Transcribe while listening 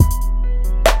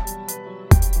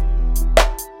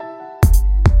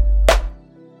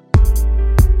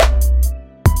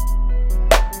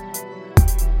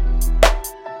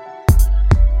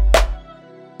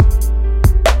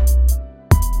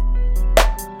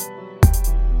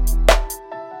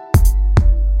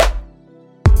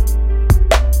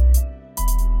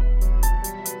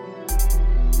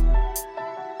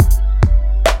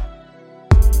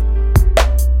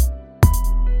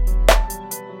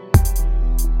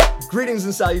Greetings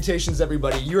and salutations,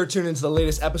 everybody. You are tuned into the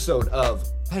latest episode of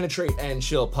Penetrate and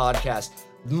Chill podcast.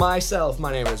 Myself,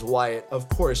 my name is Wyatt. Of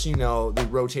course, you know the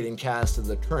rotating cast of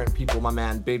the current people. My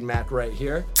man Big Mac right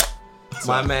here.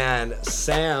 My man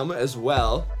Sam as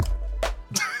well.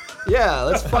 Yeah,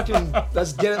 let's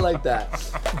get it like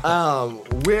that.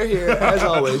 We're here, as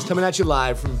always, coming at you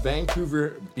live from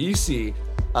Vancouver, BC,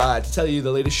 to tell you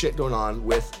the latest shit going on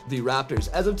with the Raptors.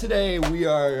 As of today, we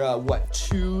are,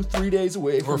 2-3 days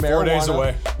away from We're 4 days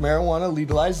away. Marijuana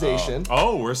legalization.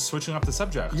 Oh, we're switching up the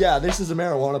subject. Yeah, this is a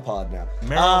marijuana pod now.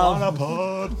 Marijuana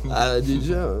pod. Did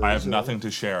you? I have nothing to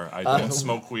share. I don't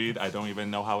smoke weed. I don't even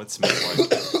know how it smells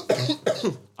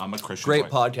like. I'm a Christian. Great boy.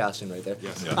 podcasting right there.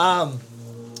 Yes, yes.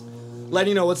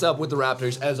 Letting you know what's up with the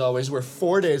Raptors. As always, we're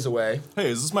 4 days away. Hey,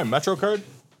 is this my Metro card?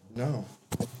 No,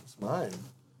 it's mine,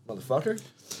 motherfucker.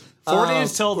 4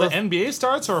 days till the NBA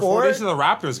starts, or 4 days to the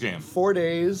Raptors game? 4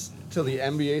 days till the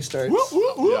NBA starts.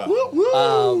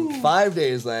 Yeah. 5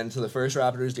 days then to the first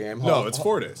Raptors game. No, it's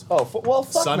 4 days. Oh, well,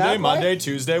 fuck Sunday, Matt, why? Monday,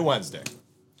 Tuesday, Wednesday.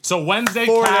 So Wednesday,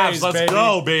 4 Cavs. days, Let's baby.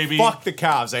 go, baby. Fuck the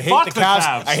Cavs. I hate Fuck the the Cavs.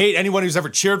 Cavs. I hate anyone who's ever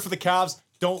cheered for the Cavs.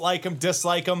 Don't like them,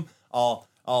 dislike them. I'll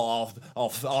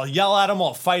yell at them.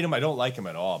 I'll fight them. I don't like them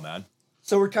at all, man.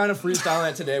 So we're kind of freestyling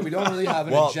it today. We don't really have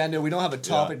an agenda. We don't have a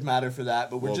topic matter for that,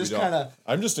 but we're just kind of.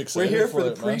 I'm just We're excited. here for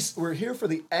the it, man. We're here for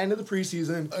the end of the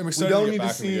preseason. I'm excited to get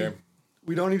back in the game.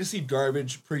 We don't need to see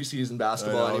garbage preseason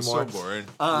basketball I know, it's anymore. so boring.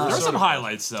 There's some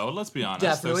highlights, though. Let's be honest.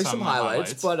 Definitely There's some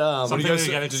highlights, but Something to get did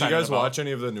you excited guys about. watch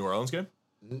any of the New Orleans game?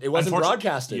 it wasn't Unfortunately-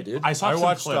 broadcasted, dude. I saw I some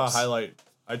watched clips. highlight.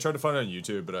 I tried to find it on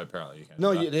YouTube, but apparently you can't.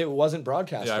 No, do that. it wasn't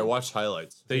broadcasted. Yeah, I watched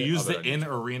highlights. They used of it the on YouTube.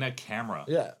 in-arena camera.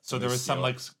 Yeah. So there was some steal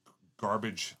it. like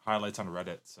garbage highlights on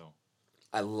Reddit. So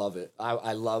I love it.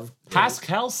 I love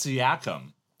Pascal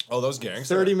Siakam, Oh, those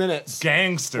gangster. 30 minutes.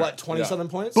 gangster, What, 27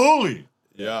 points? bully,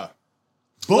 Yeah.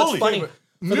 bully. funny?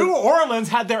 New Orleans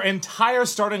had their entire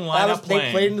starting lineup They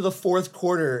playing. played into the fourth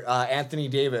quarter, Anthony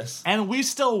Davis. And we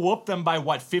still whooped them by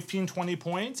what, 15, 20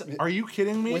 points? Are you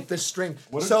kidding me? With the string.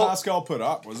 What did so, Pascal put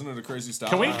up? Wasn't it a crazy stat?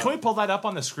 Can we pull that up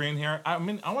on the screen here? I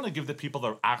mean, I want to give the people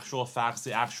the actual facts,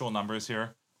 the actual numbers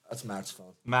here. That's Mac's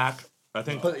phone. Mac, I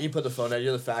think. You put the phone down.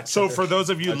 You're the fact So checker. for those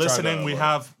of you I tried listening, that we one.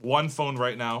 have one phone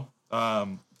right now.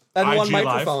 And one IG Live,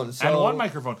 microphone. So and one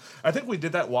microphone. I think we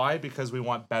did that. Why? Because we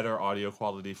want better audio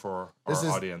quality for our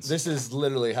audience. This is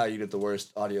literally how you get the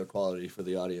worst audio quality for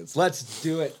the audience. Let's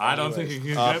do it. I don't think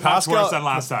anyways. it can get much worse than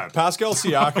last time. Pascal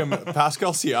Siakam.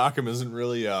 Pascal Siakam isn't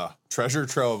really a treasure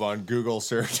trove on Google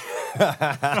search.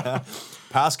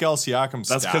 Pascal Siakam.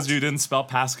 That's because stats. you didn't spell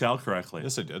Pascal correctly.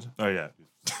 Yes, I did. Oh yeah.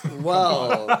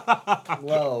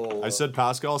 Whoa. I said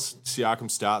Pascal Siakam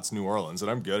stats New Orleans, and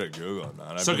I'm good at Googling,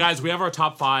 man. So guys, we have our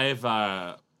top 5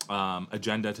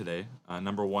 agenda today.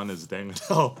 Number 1 is Dang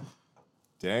Adele.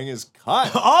 Dang is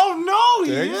cut. Oh no,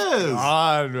 he Dang's is.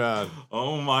 gone, man.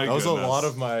 Oh my That was goodness.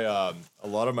 a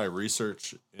lot of my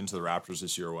research into the Raptors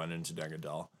this year went into Deng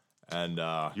Adele, and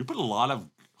You put a lot of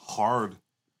hard.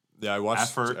 yeah, I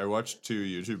watched Effort. 2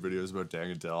 YouTube videos about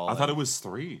Deng Adele. I thought it was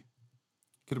 3.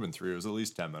 could have been 3. It was at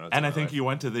least 10 minutes. And I of my think life. you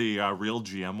went to the Real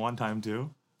GM one time too.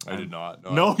 I did not.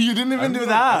 No, you didn't even do I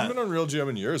that. haven't been on Real GM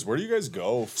in years. Where do you guys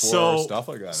go for So stuff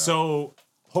like that? now? So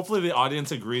hopefully the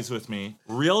audience agrees with me.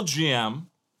 Real GM,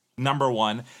 number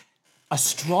 1. A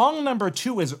strong number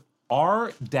 2 is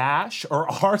r/ or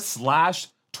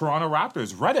r/Toronto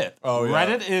Raptors. Reddit. Oh, yeah.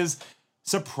 Reddit is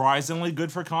surprisingly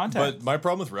good for content. But my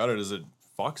problem with Reddit is it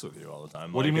fucks with you all the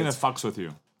time. What do you mean it fucks with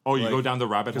you? Oh, you like- go down the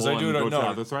rabbit 'cause hole I do and it go on- to no.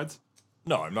 other threads?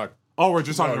 No, I'm not. Oh, we're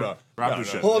just on No, Raptor no.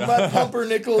 shit. Hold my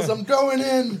pumpernickels. I'm going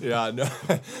in. Yeah, no,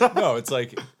 no. It's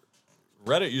like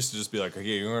Reddit used to just be like, okay,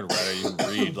 you can go to Reddit, you can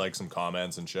read like some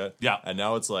comments and shit. Yeah. And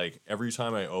now it's like every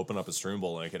time I open up a stream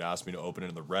bowl, like it asks me to open it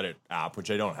in the Reddit app,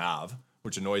 which I don't have,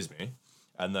 which annoys me.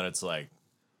 And then it's like,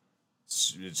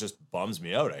 it just bums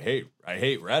me out. I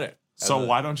hate Reddit. So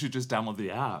why don't you just download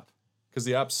the app? Because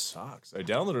the app sucks. I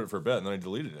downloaded it for a bit and then I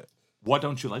deleted it. What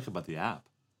don't you like about the app?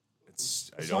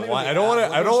 I not don't even want. the I don't want app.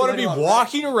 to. What I don't don't you want to like be about Reddit?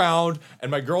 walking around and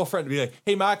my girlfriend to be like,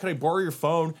 "Hey, Matt, can I borrow your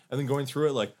phone?" And then going through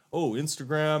it like, "Oh,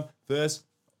 Instagram, this,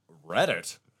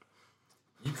 Reddit."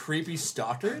 You creepy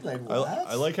stalker. Like I, what?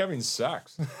 I like having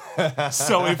sex.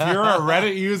 So if you're a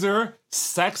Reddit user,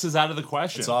 sex is out of the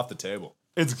question. It's off the table.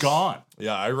 It's gone.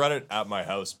 Yeah, I read it at my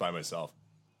house by myself.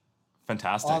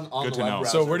 Fantastic. On Good the to web know.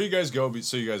 browser. So where do you guys go?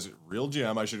 So you guys Real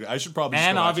GM? I should probably. just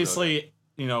And go back to obviously,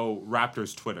 you know,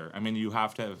 Raptors Twitter. I mean, you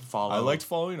have to follow. that. I liked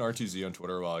following RTZ on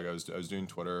Twitter while I was doing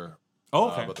Twitter. Oh,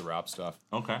 okay. About the rap stuff.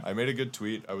 Okay. I made a good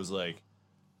tweet. I was like,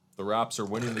 the Raps are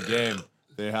winning the game.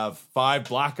 They have 5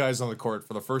 black guys on the court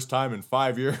for the first time in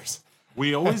 5 years.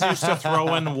 We always used to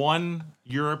throw in one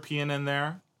European in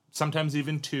there. sometimes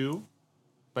even 2.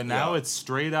 But now Yeah. it's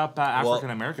straight up African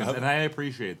Americans, and I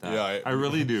appreciate that. Yeah, I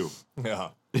really do. Yeah,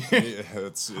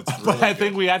 it's really But I good.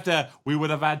 think we would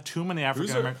have had too many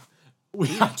African Americans. We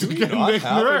have to we get not Nick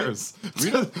have any- Nurse.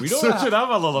 we don't Switch have- it up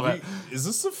a little bit. Is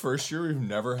this the first year we've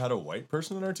never had a white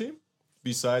person on our team?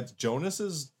 Besides, Jonas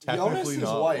is technically is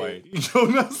not white. white.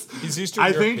 Jonas, He's Eastern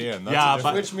I think, European. That's yeah, a but,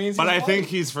 different- Which means but he's I think white.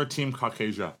 he's for Team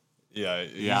Caucasia. yeah,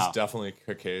 he's Yeah. definitely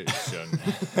Caucasian.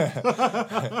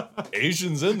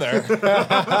 Asians in there.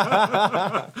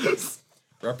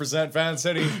 Represent Van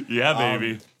City. Yeah,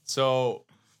 baby. So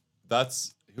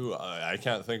that's who I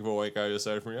can't think of a white guy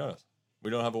aside from Jonas. We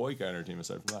don't have a white guy on our team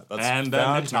aside from that. That's And Nick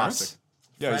fantastic. Nurse?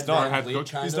 Yeah, he's Fred not. Van Vliet,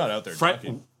 kind He's of. not out there. Fred,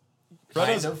 talking.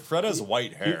 Kind of. Fred has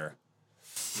white hair.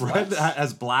 Fred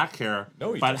has black hair,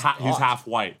 No, he but does he's not. half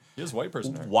white. He has white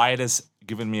person hair. Wyatt has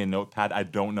given me a notepad. I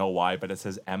don't know why, but it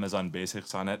says Amazon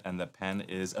Basics on it, and the pen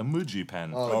is a Muji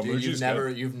pen. Oh, dude, Muji's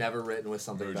you've never written with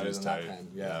something better Muji's than tight. that pen.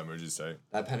 Yeah. Muji's tight.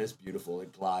 That pen is beautiful.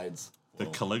 It glides. The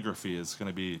calligraphy is going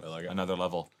to be like it. another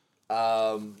level.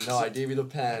 No, I gave you the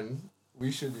pen.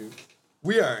 We should do.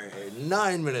 We are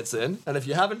 9 minutes in, and if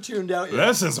you haven't tuned out yet,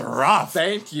 This is rough.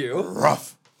 thank you.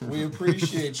 Rough. We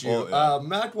appreciate you. Oh, yeah.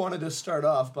 Mac wanted to start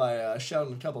off by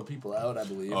shouting a couple of people out, I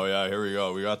believe. Oh yeah, here we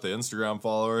go. We got the Instagram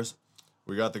followers.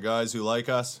 We got the guys who like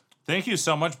us. Thank you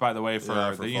so much, by the way, for,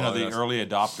 Yeah, for the following the us. early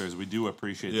adopters. We do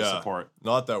appreciate the Yeah, support.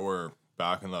 not that we're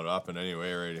backing that up in any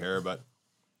way right here, but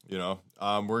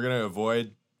we're gonna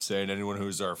avoid saying anyone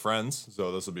who's our friends.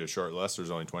 So this will be a short list.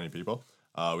 There's only 20 people.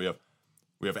 We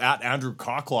have at Andrew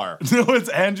Cocklar, No, it's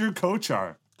Andrew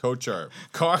Kochar. Kochar,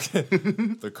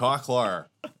 the Cocklar,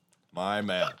 my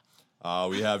man.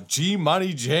 We have G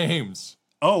Money James.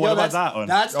 Oh, what Yo, about that's- that one?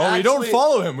 That's Oh, we don't actually-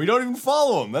 follow him. We don't even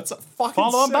follow him. That's fucking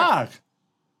Follow him sick. back.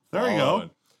 There you Follow go.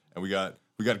 him. And we got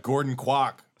Gordon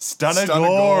Kwok. Stunna Stunna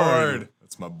Gord.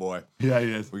 That's my boy. Yeah,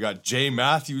 he is. We got Jay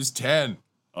Matthews 10.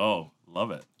 Oh,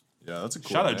 love it. Yeah, that's a cool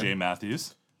Shout out name. Jay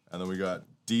Matthews. And then we got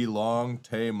D Long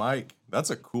Tay Mike. That's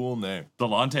a cool name.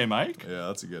 Delonte Mike. Yeah,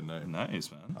 that's a good name.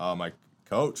 Nice, man. My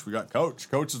coach. We got Coach.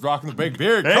 Coach is rocking the big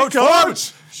beard. Hey, Coach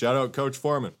Coach! Foreman. Shout out Coach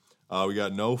Foreman. We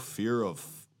got no fear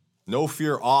off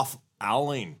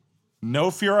Alling.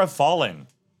 No fear of falling.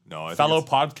 No, I think Fellow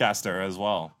it's- podcaster as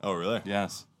well. Oh, really?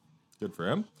 Yes. Good for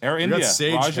him. Air We got India.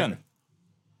 Sage Rajan.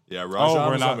 Yeah, Rajan Oh,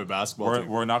 we're was not. on my basketball team.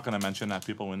 We're not going to mention that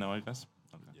people we know, I guess.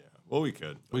 Yeah. Well, we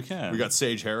could. We can. We got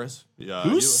Sage Harris. Yeah.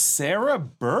 Who's Sarah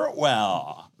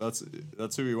Burtwell? That's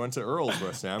who we went to Earl's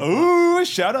with, Sam. Ooh,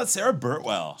 shout out Sarah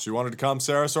Burtwell. She wanted to come,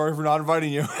 Sarah. Sorry for not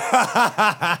inviting you.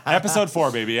 Episode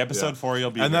 4, baby. Episode 4,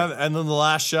 you'll be and here. then the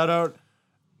last shout out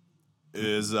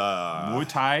is Muay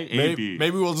Thai AB.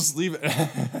 maybe we'll just leave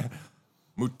it.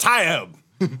 Mutayeb.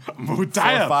 Muay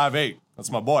Thai. 458.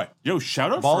 That's my boy. Yo,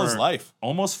 shout out Ball for is life.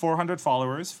 almost 400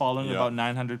 followers, following Yeah. about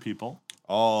 900 people.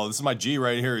 Oh, this is my G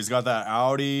right here. He's got that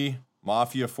Audi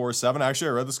Mafia 47. Actually,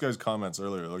 I read this guy's comments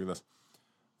earlier. Look at this.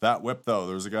 That whip, though.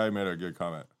 There was a guy who made a good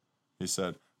comment. He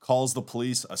said, calls the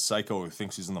police a psycho who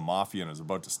thinks he's in the mafia and is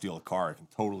about to steal a car. I can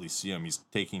totally see him. He's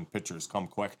taking pictures. Come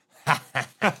quick.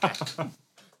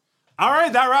 All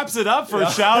right, that wraps it up for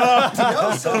shout out.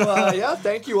 No, so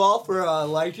thank you all for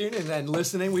liking and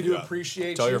listening. We do Yeah.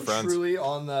 appreciate Tell you your friends. truly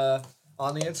on the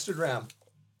Instagram.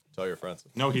 Tell your friends.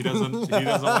 No, he doesn't. He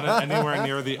doesn't want it anywhere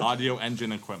near the audio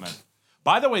engine equipment.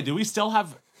 By the way, do we still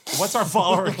have? What's our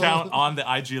follower count on the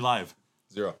IG Live?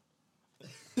 0.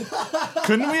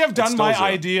 Couldn't we have done still my 0.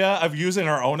 idea of using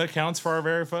our own accounts for our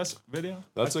very first video?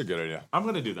 That's a good idea. I'm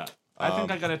gonna do that. I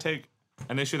think I gotta take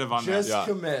initiative on Just that.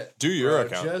 Yeah. commit. Do your bro.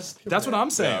 account. Just commit. That's what I'm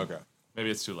saying. Yeah, okay. Maybe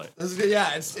it's too late. This is,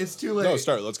 yeah, it's too late. No,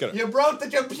 start. Let's get it. You broke the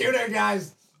computer,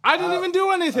 guys. I didn't even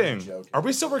do anything. joking. Are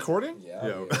we still recording? Yeah.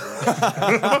 Yeah.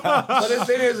 But the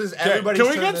thing is everybody. Can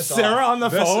we get Sarah on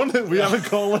the phone? We have a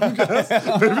call in.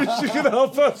 Maybe she can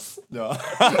help us. No.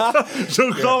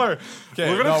 So call her. Okay,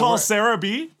 We're gonna no, call we're- Sarah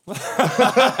B.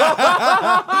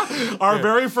 Our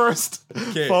very first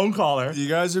phone caller. You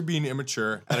guys are being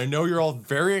immature, and I know you're all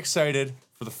very excited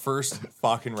for the first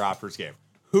fucking Raptors game.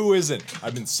 Who isn't?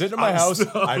 I've been sitting in my house.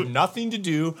 I have nothing to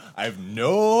do. I have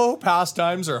no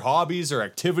pastimes or hobbies or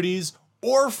activities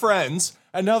or friends.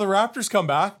 And now the Raptors come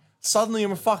back. Suddenly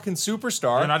I'm a fucking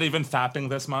superstar. You're not even fapping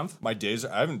this month. My days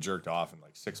I haven't jerked off in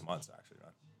like 6 months, actually.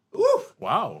 Man. Woo!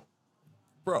 Wow.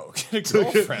 Bro, get a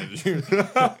girlfriend. dude. Come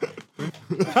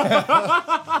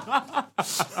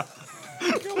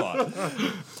on.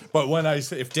 But when I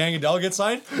say, if Dan Goodell gets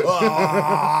signed, get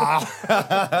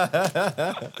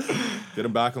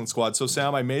him back on the squad. So,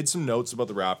 Sam, I made some notes about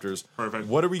the Raptors. Perfect.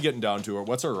 What are we getting down to, or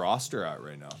what's our roster at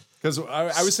right now? Because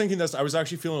I was thinking this, I was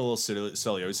actually feeling a little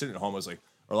silly. I was sitting at home, I was like,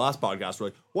 our last podcast, we're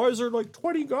like, why is there like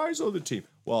 20 guys on the team?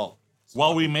 Well,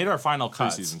 we made our final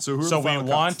cuts. Preseason. So who are the we final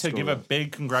want cuts? to Let's give go a with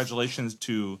big congratulations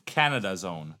to Canada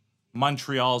Zone,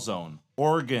 Montreal Zone,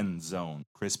 Oregon Zone,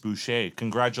 Chris Boucher.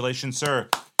 Congratulations, sir.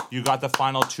 You got the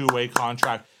final 2-way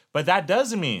contract. But that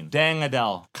does mean Dang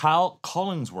Adele, Kyle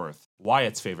Collingsworth,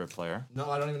 Wyatt's favorite player. No,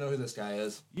 I don't even know who this guy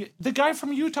is. The guy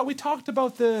from Utah, we talked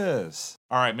about this.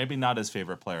 All right, maybe not his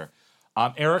favorite player.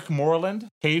 Eric Moreland,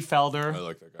 Kay I Felder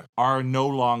like that guy. are no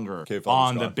longer Kay Felder's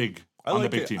on the gone. big I on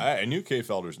like the big it. team. I knew Kay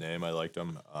Felder's name. I liked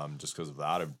him just because of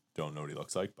that. I don't know what he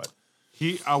looks like, but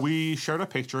We shared a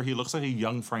picture. He looks like a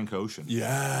young Frank Ocean.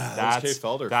 yeah, That's Kay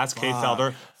Felder. That's Kay Fuck.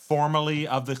 Felder, formerly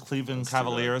of the Cleveland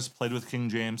Cavaliers, played with King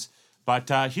James.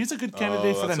 But he's a good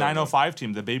candidate for the that's 905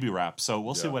 team, the baby rap. So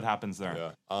we'll see Yeah. what happens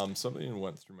there. Yeah. Something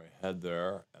went through my head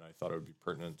there, and I thought it would be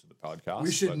pertinent to the podcast.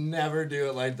 We should but never do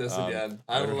it like this again.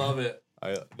 I love it.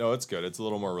 no, it's good. It's a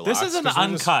little more relaxed. This is an 'cause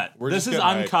uncut. we're just This is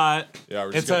getting hyped. uncut. Yeah,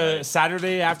 we're just It's getting a hyped.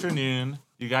 Saturday afternoon.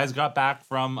 You guys got back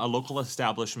from a local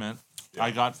establishment.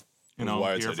 I got,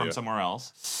 Wyatt's here from idea. somewhere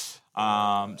else.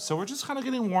 So we're just kind of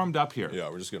getting warmed up here. Yeah,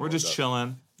 we're just getting We're just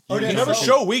warmed up. chilling. You never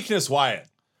show weakness, Wyatt.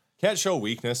 Can't show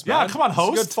weakness, man. Yeah, come on, It's a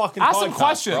host. good fucking Ask some podcast,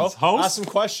 questions, bro. host. Ask some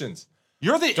questions.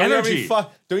 You're the Don't energy. you have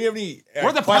any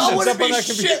We're the questions How would it up on be that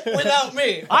shit without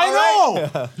me? I All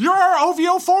right? know. You're our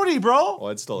OVO 40, bro.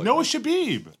 Well, I'd still like Noah that.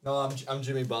 Shabib. No, I'm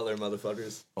Jimmy Butler,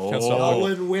 motherfuckers. Can't stop I holding.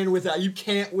 wouldn't win without you.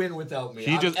 Can't win without me.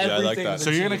 He I'm just- Yeah, I like everything that. to So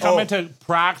the you're gonna team. come Oh. into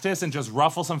practice and just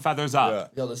ruffle some feathers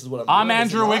up. Yeah. Yo, this is what I'm I'm doing.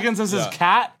 Andrew Is it not? Wiggins as his Yeah.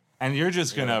 cat, and you're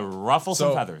just gonna ruffle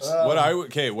some feathers. what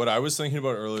I was thinking about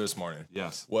earlier this morning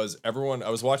Yes. was I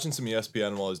was watching some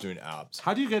ESPN while I was doing abs.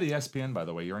 How do you get ESPN, by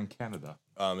the way? You're in Canada.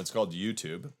 It's called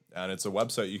YouTube, and it's a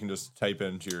website you can just type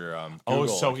into your Oh, Google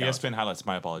so account. ESPN highlights.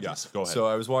 My apologies. Yeah. Go ahead. So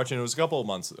I was watching. It was a couple of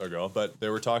months ago, but they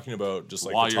were talking about just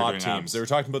like While the you're top doing teams. abs. They were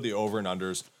talking about the over and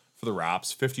unders for the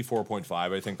Raps.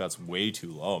 54.5. I think that's way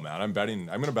too low, man. I'm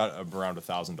going to bet around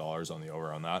 $1,000 on the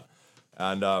over on that.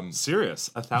 And Serious,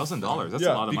 $1,000. That's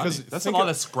Yeah, a lot of money. because That's a think lot of-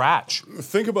 of scratch.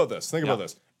 think about this. Think Yeah. about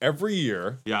this. Every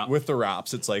year, Yeah. with the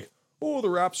Raps, it's like, oh,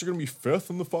 the Raps are going to be fifth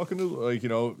in the fucking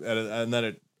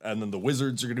and then the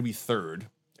Wizards are going to be third.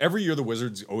 Every year, the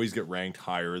Wizards always get ranked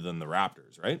higher than the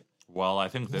Raptors, right? Well, I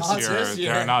think this Not year, this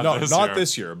year. they're not No, this not year.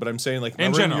 this year, but I'm saying like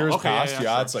In remember general. years Okay, yeah, past,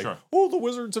 yeah, sure, it's like, sure. oh, the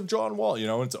Wizards of John Wall,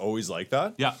 it's always like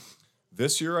that. Yeah.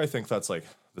 This year, I think that's like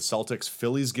the Celtics,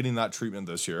 Phillies getting that treatment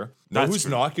this year. Know That's who's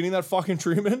true. not getting that fucking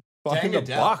treatment? Fucking the Dang it,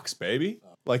 Dad. Bucks, baby.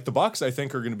 Like the Bucks, I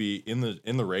think are going to be in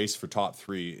the race for top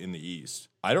 3 in the East.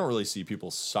 I don't really see people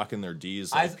sucking their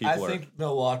D's. I Like people think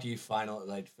Milwaukee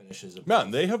finishes. man,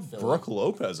 they have Philly. Brooke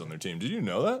Lopez on their team. Did you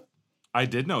know that? I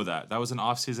did know that. That was an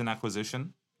off-season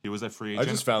acquisition. He was a free agent.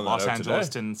 just found that Los out Angeles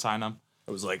today. didn't sign him.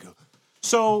 I was like,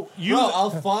 So you. Bro,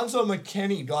 Alfonso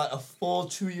McKinney got a full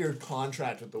 2-year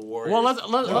contract with the Warriors. Well, the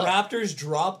Raptors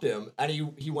dropped him, and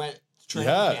he went training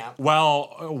Yeah. camp.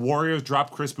 Warriors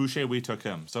dropped Chris Boucher. We took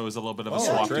him. So it was a little bit of a Oh,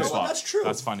 swap. you know what? swap. That's true.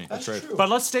 That's funny. That's right. true. But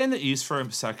let's stay in the East for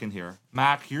a second here.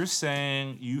 Mac, you're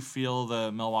saying you feel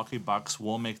the Milwaukee Bucks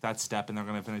will make that step and they're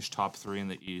going to finish top 3 in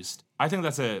the East. I think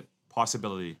that's a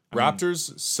possibility. I mean,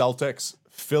 Raptors, Celtics,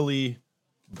 Philly,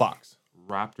 Bucks.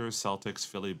 Raptors, Celtics,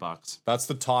 Philly, Bucks. That's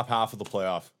the top half of the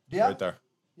playoff Yeah. right there.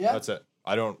 Yeah. That's it.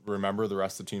 I don't remember the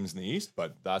rest of the teams in the East,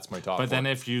 but that's my top But 4. then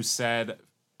if you said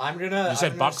You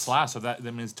said Bucks last, so that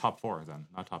means top 4 then,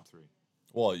 not top 3.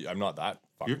 Well, I'm not that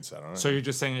fucking You're- set on it. So you're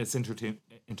just saying it's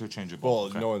interchangeable. well,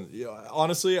 Okay. no one. Yeah,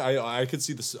 honestly, I could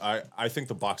see this. I think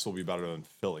the Bucks will be better than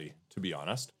Philly. To be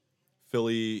honest,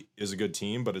 Philly is a good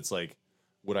team, but it's like,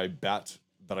 would I bet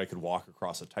that I could walk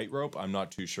across a tightrope? I'm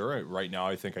not too sure. Right now,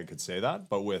 I think I could say that,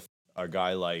 but with a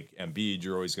guy like Embiid,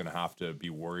 you're always going to have to be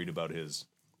worried about his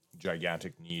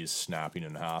gigantic knees snapping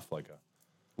in half.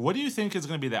 What do you think is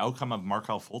going to be the outcome of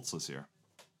Markelle Fultz this year?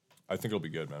 I think it'll be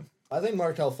good, man. I think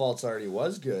Markelle Fultz already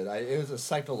was good. It was a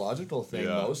psychological thing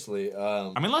Yeah. mostly.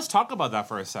 I mean, let's talk about that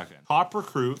for a second. Top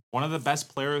recruit, one of the best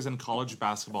players in college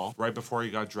basketball right before he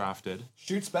got drafted.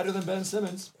 Shoots better than Ben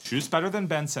Simmons. Shoots better than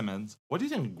Ben Simmons. What do you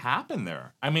think happened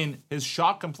there? I mean, his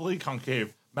shot completely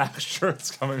concave. Max shirt's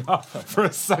coming off for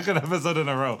a second episode in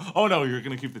a row. Oh no, you're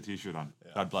gonna keep the t-shirt on.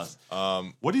 God bless.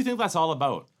 What do you think that's all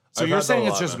about? So I've you're had that saying a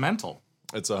it's lot, just man. mental.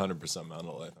 It's 100%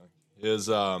 mental, I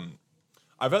think.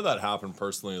 I've had that happen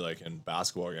personally, like in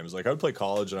basketball games. Like I would play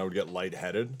college and I would get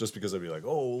lightheaded just because I'd be like,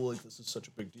 oh, like this is such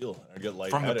a big deal. And I'd get From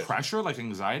lightheaded. the pressure, like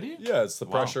anxiety? Yeah, it's the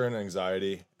Wow. pressure and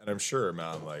anxiety. And I'm sure,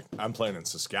 man, like I'm playing in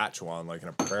Saskatchewan, like in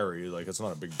a prairie, like it's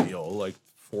not a big deal. Like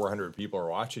 400 people are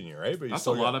watching you, right? But That's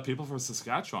a lot of people for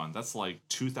Saskatchewan. That's like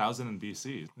 2,000 in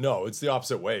BC. No, it's the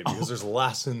opposite way because there's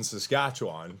less in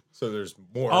Saskatchewan, so there's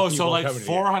more. Oh, people so like coming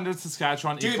 400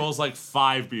 Saskatchewan equals like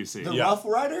 5 BC. The Yeah. Rough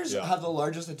Riders Yeah. have the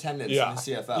largest attendance Yeah. in the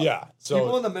CFL. Yeah. So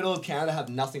People in the middle of Canada have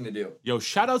nothing to do. Yo,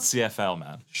 shout out CFL,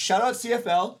 man. Shout out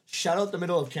CFL. Shout out the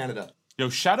middle of Canada. Yo,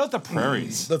 shout out the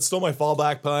prairies. that's still my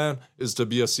fallback plan is to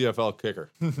be a CFL kicker.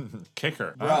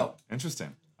 Kicker. Bro. Oh,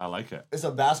 interesting. I like it. It's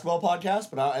a basketball podcast,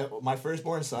 but my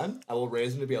firstborn son, I will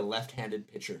raise him to be a left-handed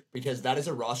pitcher because that is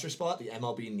a roster spot the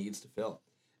MLB needs to fill.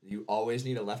 You always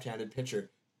need a left-handed pitcher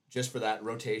just for that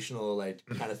rotational like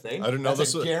kind of thing. I didn't know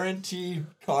That's this a was- guaranteed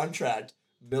contract,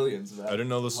 millions of that. I didn't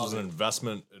know this was Love an it.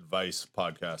 investment advice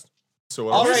podcast. So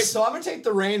what All else? right, so I'm gonna take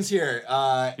the reins here.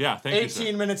 Yeah, thank you, 18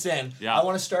 sir. minutes in. Yeah. I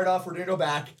want to start off. We're gonna go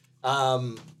back.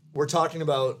 We're talking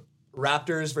about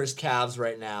Raptors versus Cavs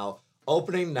right now.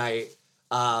 Opening night.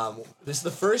 This is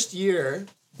the first year.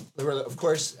 Where, of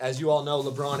course, as you all know,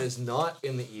 LeBron is not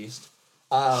in the East.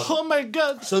 Oh my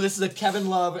god. So this is a Kevin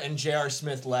Love and J.R.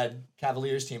 Smith led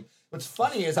Cavaliers team. What's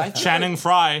funny is I feel Channing like,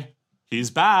 Frye. He's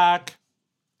back.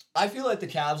 I feel like the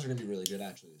Cavs are gonna be really good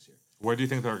actually this year. Where do you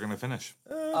think they're going to finish?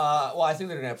 Well, I think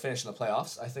they're gonna finish in the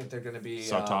playoffs. I think they're gonna be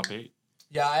So top 8.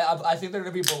 Yeah, I think they're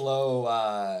gonna be below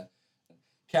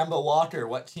Kemba Walker.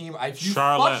 What team? You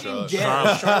Charlotte. fucking get it.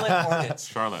 Charlotte. Charlotte Hornets.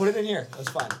 Charlotte. Put it in here. That's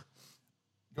fine.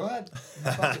 Go ahead.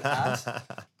 You fucking ass.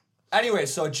 Anyway,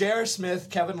 so J.R. Smith,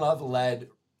 Kevin Love led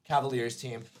Cavaliers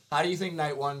team. How do you think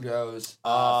night one goes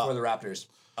for the Raptors?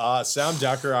 Sam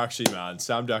Decker, actually, man.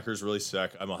 Sam Decker's really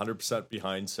sick. I'm 100%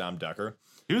 behind Sam Decker.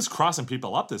 He was crossing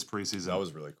people up this preseason. That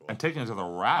was really cool. and taking it to the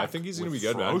rack. I think he's going to with be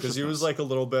good, man, because he was ferociousness. like a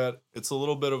little bit. It's a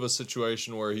little bit of a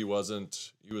situation where he was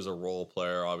a role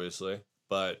player, obviously,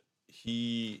 but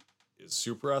he is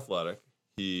super athletic.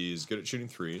 He's good at shooting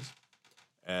threes,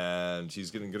 and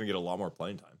he's going to get a lot more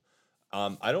playing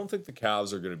time. I don't think the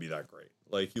Cavs are going to be that great.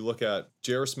 Like you look at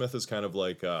J.R. Smith is kind of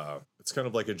like it's kind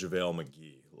of like a JaVale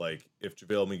McGee. Like if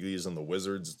JaVale McGee is on the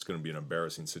Wizards, it's going to be an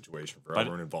embarrassing situation for But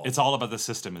everyone involved. it's all about the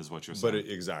system, is what you're saying. But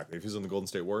exactly, if he's on the Golden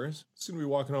State Warriors, he's going to be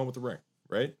walking on with the ring,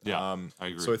 right? Yeah, I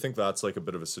agree. So I think that's like a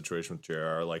bit of a situation with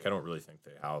JR. Like I don't really think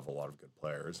they have a lot of good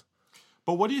players.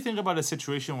 But what do you think about a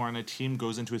situation where a team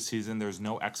goes into a season, there's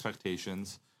no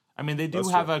expectations? I mean, they do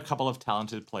That's have true. a couple of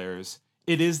talented players.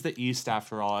 It is the East,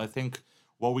 after all. I think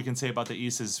what we can say about the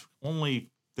East is only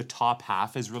the top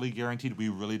half is really guaranteed. We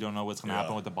really don't know what's going to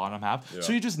happen with the bottom half. So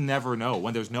Yeah. you just never know.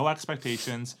 When there's no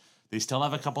expectations, they still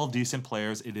have a couple of decent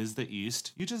players. It is the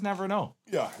East. You just never know.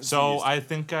 Yeah. So I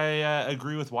think I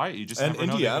agree with Wyatt. You just and never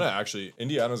know.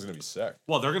 Indiana's going to be sick.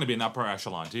 Well, they're going to be an upper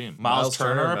echelon team. Miles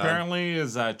Turner Turner, man. apparently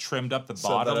is trimmed up the Said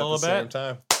bot a that at little the bit.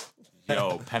 same time.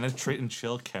 Yo, Penetrate and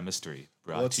Chill Chemistry.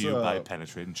 Brought Let's, to you by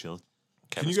Penetrate and Chill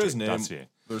Can you guys name? Chemistry.ca.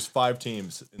 There's 5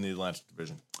 teams in the Atlantic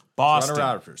Division: Boston,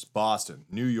 Toronto Raptors, Boston,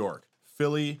 New York,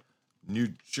 Philly, New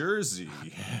Jersey.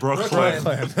 Brooklyn.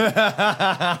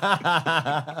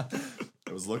 I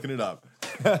was looking it up.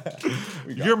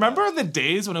 You remember the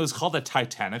days when it was called the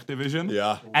Titanic Division?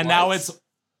 Yeah. And now What? it's,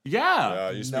 yeah.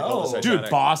 It used to be called the No. Dude,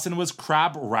 Titanic. Boston was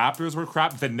crap. Raptors were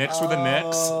crap. The Knicks were the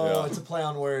Knicks. Oh, Yeah. it's a play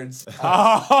on words.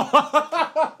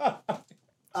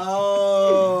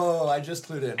 Oh, I just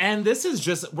clued in. And this is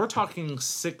just, we're talking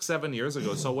 6-7 years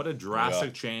ago. So what a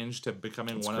drastic change to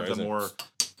becoming one of crazy. the more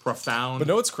profound. But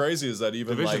no, what's crazy is that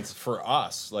even like Divisions. for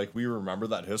us, like we remember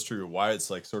that history of why it's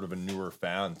like sort of a newer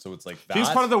fan. So it's like that. He's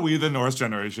part of the We the North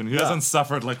generation. He hasn't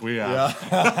suffered like we have.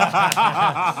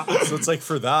 Yeah. So it's like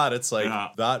for that, it's like Yeah.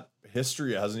 that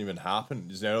history hasn't even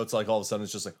happened. You know, it's like all of a sudden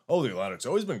it's just like, oh, the Atlantic's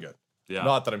always been good. Yeah.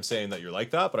 Not that I'm saying that you're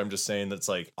like that, but I'm just saying that's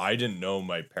like I didn't know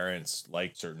my parents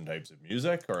liked certain types of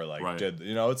music or like Right. did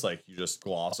you know, it's like you just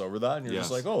gloss over that and you're just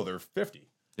Yes. like, oh, they're 50,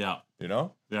 Yeah. you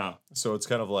know? Yeah. So it's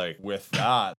kind of like with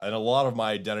that, and a lot of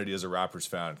my identity as a Raptors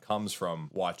fan comes from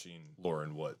watching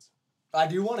Lauren Woods. I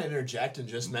do want to interject and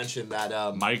just mention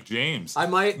that Mike James. I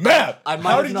might. Matt, I might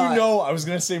how have did not- you know I was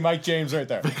going to say Mike James right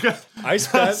there? I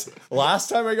spent, last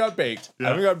time I got baked, I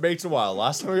haven't got baked in a while.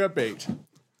 Last time I got baked,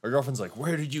 my girlfriend's like,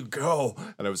 where did you go?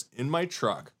 And I was in my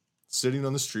truck, sitting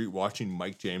on the street watching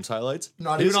Mike James highlights.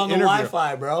 Not His even on the interview-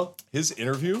 Wi-Fi, bro. His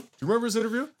interview, do you remember his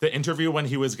interview? The interview when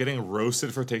he was getting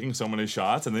roasted for taking so many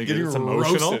shots and then Getting gets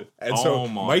emotional. roasted. And oh so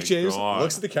my Mike James God.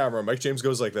 looks at the camera. Mike James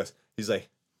goes like this. He's like,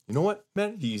 you know what,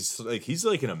 man? He's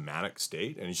like in a manic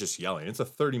state and he's just yelling. It's a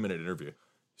 30-minute interview. He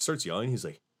starts yelling. He's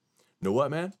like, you know what,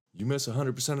 man? You miss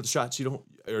 100% of the shots you don't.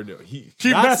 Or no, He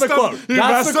that's messed the up- quote. he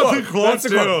That's messed the up quote. the quote, That's the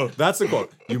quote. too. That's the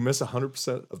quote. You miss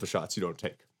 100% of the shots you don't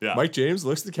take. Yeah. Mike James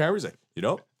looks at the camera. He's like, you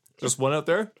know, Just went out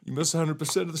there. You miss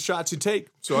 100% of the shots you take.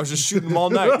 So I was just shooting them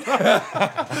all night.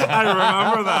 I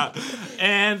remember that.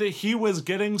 And he was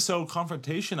getting so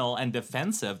confrontational and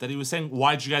defensive that he was saying,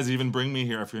 "Why'd you guys even bring me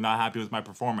here if you're not happy with my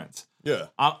performance?" Yeah.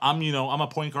 I'm a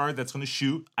point guard that's going to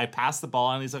shoot. I pass the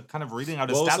ball, and he's kind of reading out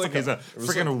his stats like he's a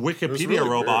freaking Wikipedia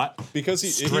robot. Weird. Because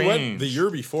he went the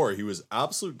year before, he was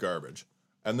absolute garbage.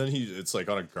 And then it's like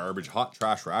on a garbage, hot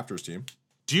trash Raptors team.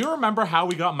 Do you remember how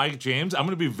we got Mike James? I'm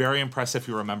going to be very impressed if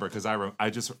you remember, because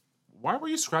why were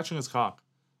you scratching his cock?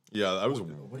 Yeah, that was.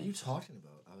 What are you talking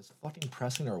about? I was fucking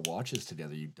pressing our watches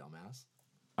together, you dumbass.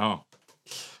 Oh,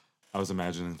 I was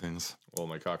imagining things. Well,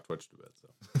 my cock twitched a bit. So,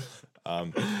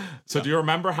 so do you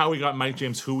remember how we got Mike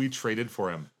James? Who we traded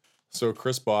for him? So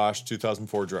Chris Bosh,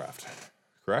 2004 draft,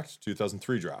 correct?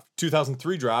 2003 draft.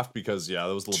 2003 draft because that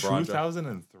was the LeBron.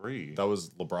 2003. That was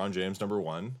LeBron James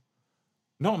 #1.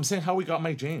 No, I'm saying how we got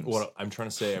Mike James. What I'm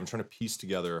trying to piece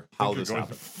together how this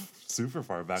happened. Super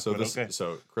far back.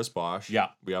 So Chris Bosh. Yeah,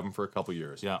 we have him for a couple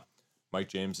years. Yeah. Mike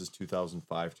James is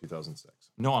 2005, 2006.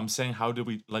 No, I'm saying who did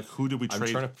we trade? I'm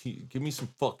trying to give me some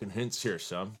fucking hints here,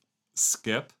 son.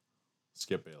 Skip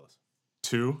Bayless.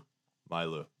 2.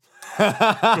 Milo.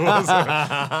 Rafer.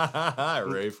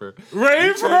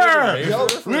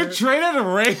 Rafer. We traded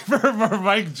Rafer for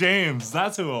Mike James.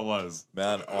 That's who it was.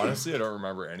 Man, honestly, I don't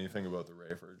remember anything about the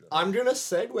Rafer. I'm gonna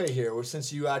segue here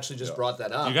since you actually just brought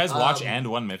that up. You guys watch And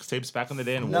One mixtapes back in the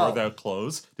day and wore their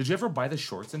clothes? Did you ever buy the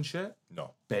shorts and shit?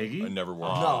 No. Baggy? I never wore.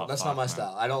 No, that's not my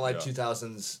style. I don't like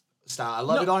 2000s style. I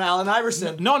love it on Allen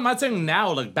Iverson. No, I'm not saying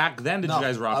now. Like back then, did you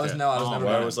guys rock it? No, I was never.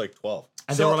 I was like 12.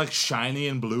 And they were like shiny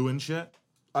and blue and shit.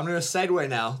 I'm gonna segue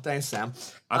now. Thanks, Sam.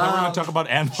 I thought we were gonna talk about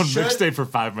And One mixtape for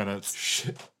 5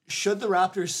 minutes. Should the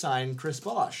Raptors sign Chris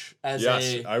Bosh as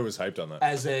I was hyped on that.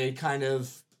 As a kind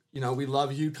of, we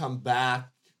love you, come back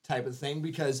type of thing,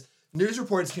 because news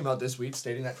reports came out this week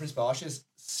stating that Chris Bosh is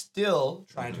still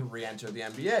trying to re-enter the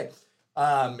NBA.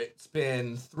 It's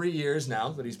been 3 years now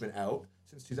that he's been out.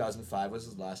 Since 2005 was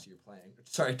his last year playing.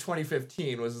 Sorry,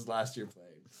 2015 was his last year playing.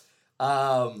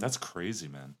 That's crazy,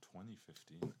 man.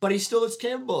 2015. But he still looks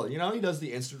capable. He does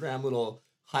the Instagram little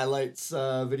highlights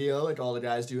video like all the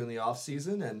guys do in the off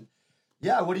season. And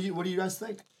yeah, what do you guys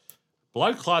think?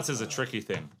 Blood clots is a tricky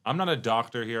thing. I'm not a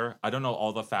doctor here. I don't know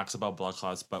all the facts about blood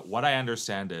clots, but what I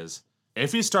understand is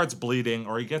if he starts bleeding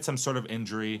or he gets some sort of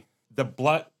injury, the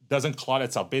blood doesn't clot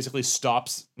itself. Basically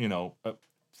stops,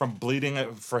 from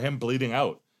bleeding, for him bleeding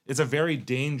out. It's a very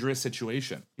dangerous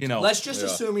situation. Let's just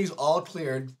assume he's all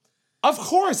cleared. Of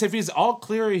course, if he's all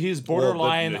clear, he's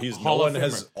borderline. No one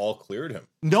has all cleared him.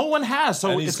 No one has, so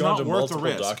and it's not worth the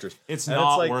risk. Doctors. It's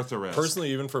not worth the risk.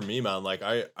 Personally, even for me, man, like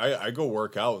I go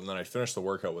work out and then I finish the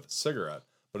workout with a cigarette,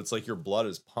 but it's like your blood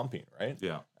is pumping, right?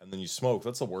 Yeah. And then you smoke.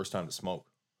 That's the worst time to smoke.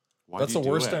 That's the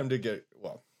worst time to get.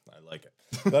 Well, I like it.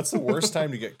 That's the worst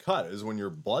time to get cut is when your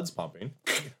blood's pumping.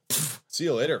 See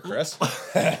you later, Chris.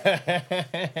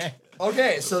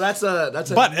 Okay, so that's a.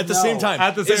 But at the same time,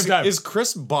 is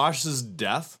Chris Bosh's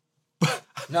death?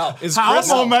 No. How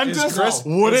momentous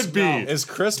would it be? Is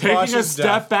Chris taking Bosh's a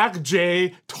step back,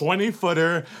 Jay,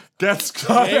 20-footer, gets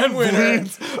cut and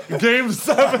bleeds, Game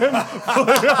 7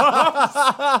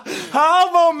 playoffs?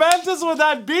 How momentous would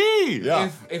that be?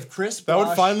 Yeah. If Chris That Bosh,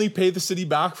 would finally pay the city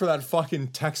back for that fucking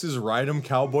Texas Rydom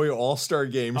Cowboy All-Star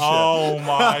Game shit. Oh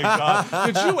my God.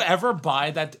 Did you ever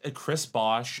buy that Chris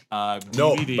Bosh DVD?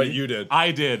 No, but you did. I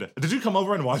did. Did you come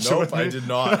over and watch it with me? I did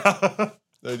not.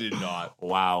 I did not.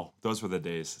 Wow. Those were the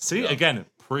days. See, again,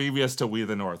 previous to We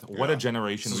the North. What a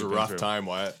generation. This was a rough time,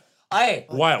 Wyatt. Wyatt,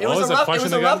 what was the question It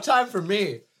was again? a rough time for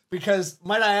me. Because,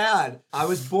 might I add, I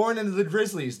was born into the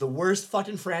Grizzlies, the worst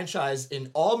fucking franchise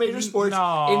in all major sports in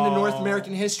the North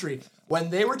American history. When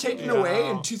they were taken away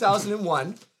in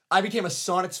 2001, I became a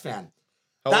Sonics fan.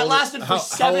 That lasted for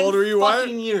 7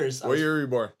 fucking years. What year were you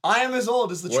born? I am as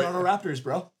old as the Toronto Raptors,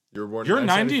 bro. You were born You're in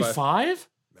 95?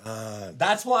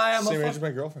 That's why I'm same age as my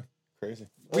girlfriend. Crazy.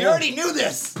 We already knew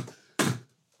this.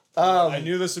 I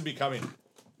knew this would be coming.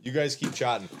 You guys keep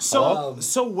chatting. So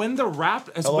when the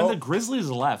when the Grizzlies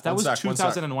left, that was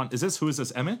 2001. Is this who is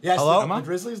this? Emma? Yes, Hello? the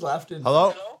Grizzlies left. And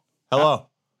Hello? Hello?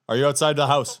 Are you outside the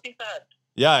house?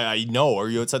 Yeah, I know. Are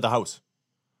you outside the house?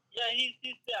 Yeah,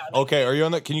 he's there. Okay, are you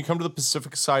on the... Can you come to the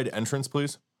Pacific Side entrance,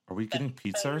 please? Are we getting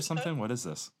pizza or something? What is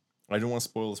this? I didn't want to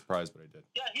spoil the surprise, but I did.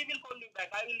 Yeah, he will call you back.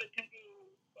 I will let him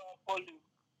call you.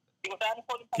 Because I am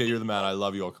calling. Okay, you're the man. I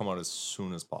love you. I'll come out as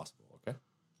soon as possible, okay?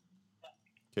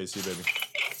 Okay, see you, baby.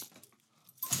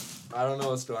 I don't know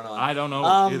what's going on. I don't know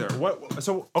either. What?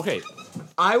 So, okay.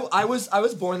 I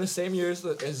was born the same year as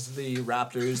the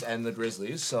Raptors and the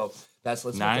Grizzlies, so Let's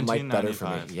make the mic better for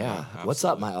me. 1995. Yeah. Yeah, What's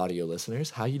up, my audio listeners?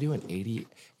 How you doing? 80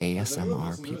 ASMR listen to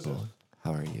us people.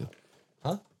 How are you?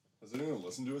 Has anyone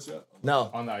listened to us yet? No.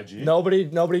 On the IG?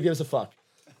 Nobody gives a fuck.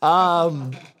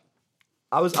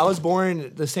 I was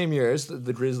born the same year as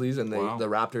the Grizzlies and Wow. the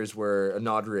Raptors were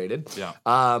inaugurated. Yeah.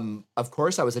 Of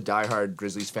course, I was a diehard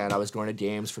Grizzlies fan. I was going to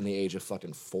games from the age of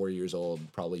fucking 4 years old,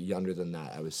 probably younger than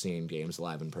that. I was seeing games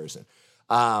live in person.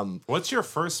 What's your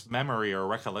first memory or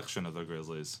recollection of the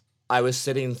Grizzlies? I was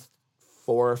sitting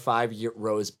 4 or 5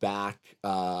 rows back,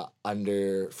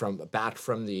 from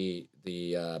the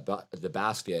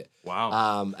basket.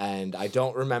 Wow. And I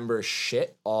don't remember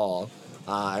shit all.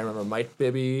 I remember Mike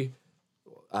Bibby,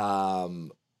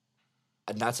 and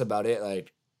that's about it.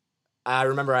 Like, I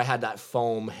remember I had that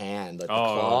foam hand, like the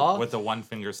claw. With the one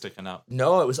finger sticking up.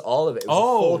 No, it was all of it. It was a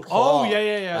full claw.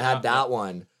 yeah. I had that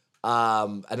one.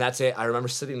 And that's it. I remember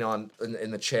sitting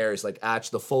in the chairs, like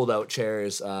the fold out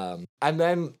chairs. And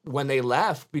then when they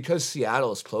left, because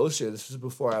Seattle is closer, this was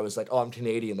before I was like, oh, I'm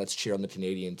Canadian, let's cheer on the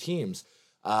Canadian teams.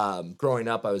 Growing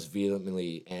up, I was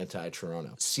vehemently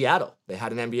anti-Toronto. Seattle, they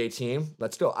had an NBA team.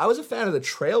 Let's go. I was a fan of the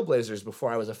Trailblazers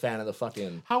before I was a fan of the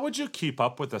fucking. How would you keep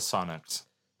up with the Sonics?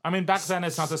 I mean, back then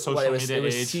it's not the social It media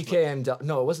was age. CKN.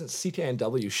 No, it wasn't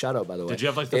CKNW. Shout out, by the way. Did you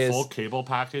have like the full cable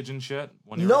package and shit?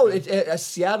 When you No, were a kid?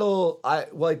 Seattle. I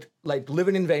like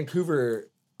living in Vancouver.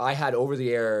 I had over the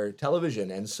air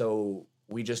television, and so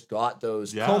we just got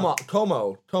those Yeah. Como. Oh,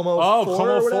 4 Como or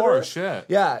 4, whatever. shit.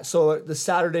 Yeah, so the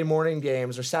Saturday morning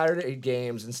games or Saturday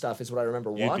games and stuff is what I remember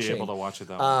You'd watching. be able to watch it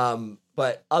that way.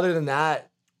 But other than that,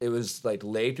 it was like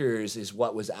Lakers is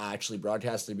what was actually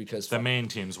broadcasted because The main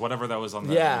teams, whatever that was on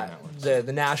the yeah, networks.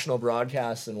 the national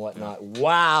broadcasts and whatnot.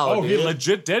 Wow. Oh, he dude.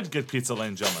 legit did get Pizza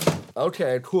Lane Gentlemen.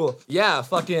 Okay, cool. Yeah,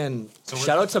 fucking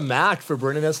shout out to Mac for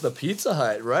bringing us the Pizza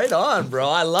Hut. Right on, bro.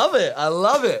 I love it. I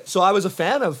love it. So I was a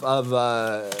fan of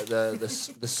the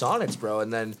Sonics, bro.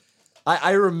 And then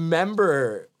I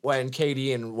remember when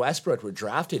KD and Westbrook were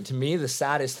drafted. To me, the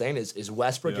saddest thing is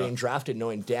Westbrook getting drafted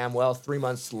knowing damn well 3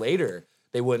 months later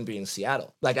they wouldn't be in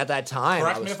Seattle. Like at that time.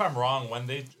 Correct me if I'm wrong. When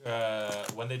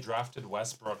they drafted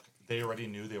Westbrook, they already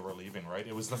knew they were leaving, right?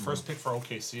 It was the first pick for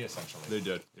OKC, essentially. They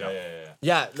did.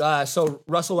 Yeah. So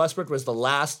Russell Westbrook was the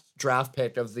last draft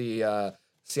pick of the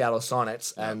Seattle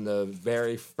Sonics and the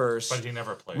very first But he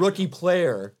never played. rookie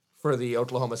player for the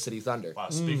Oklahoma City Thunder. Wow,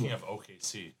 speaking of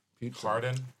OKC,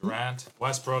 Harden, Durant,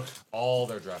 Westbrook, all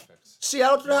their draft picks.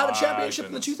 Seattle had a My championship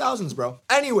in the goodness. 2000s, bro.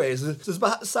 Anyways, this is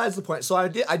besides the point. So I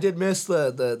did miss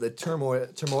the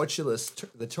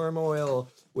turmoil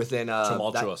within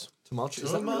Tumultuous. Tumultuous.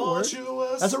 Is that a real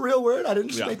word? That's a real word. I didn't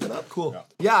just make that up. Cool.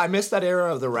 Yeah, I missed that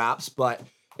era of the Raps, but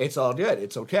it's all good.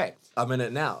 It's okay. I'm in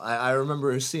it now. I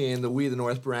remember seeing the We the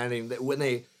North branding that when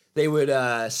they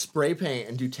would spray paint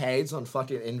and do tags on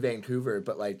fucking in Vancouver,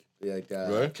 but like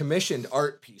Right. commissioned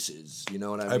art pieces. You know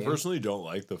what I I mean? personally don't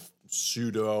like the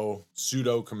pseudo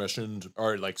commissioned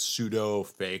or like pseudo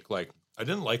fake. Like I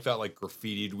didn't like that like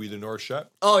graffitied We the North shit.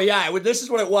 Oh yeah, this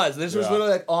is what it was. This was Yeah.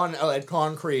 literally like on like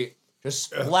concrete,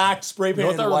 just black spray You know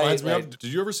painted what that white. reminds me like- of?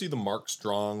 Did you ever see the Mark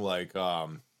Strong like what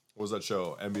was that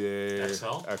show? NBA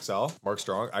XL? Mark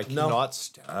Strong. I No. cannot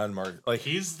stand Mark. Like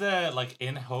He's the like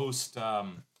in-arena host.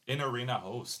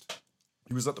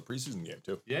 he was at the preseason game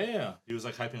too. Yeah. He was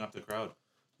like hyping up the crowd.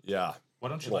 Yeah. What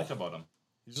don't you Well, like about him?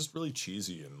 He's just really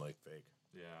cheesy and like fake.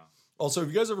 Yeah. Also,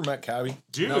 have you guys ever met Cabby?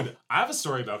 Dude, I have a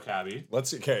story about Cabby.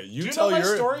 Let's okay. You Do you tell know my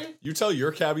your story? You tell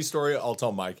your Cabby story. I'll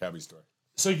tell my Cabby story.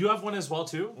 So you have one as well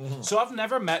too? So I've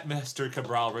never met Mr.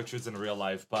 Cabral Richards in real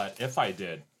life, but if I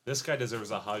did, this guy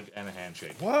deserves a hug and a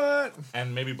handshake. What?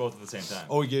 And maybe both at the same time.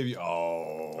 Oh, he gave you.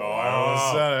 Oh, I Oh.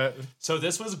 almost said it. So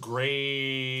this was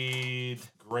grade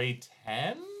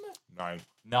 10?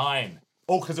 9.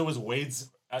 Oh, because it was Wade's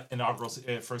inaugural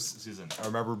first season. I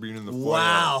remember being in the foyer.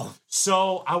 wow.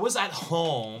 So I was at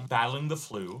home battling the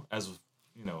flu, as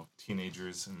you know,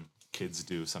 teenagers and kids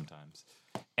do sometimes.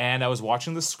 And I was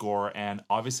watching the score, and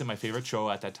obviously my favorite show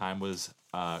at that time was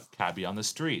Cabby on the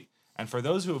Street. And for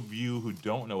those of you who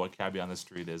don't know what Cabby on the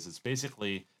Street is, it's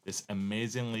basically this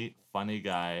amazingly funny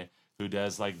guy who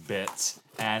does like bits,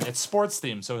 and it's sports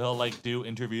themed, so he'll like do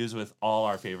interviews with all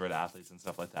our favorite athletes and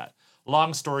stuff like that.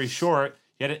 Long story short,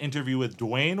 he had an interview with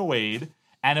Dwayne Wade,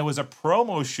 and it was a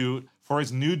promo shoot for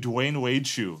his new Dwayne Wade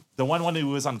shoe, the one when he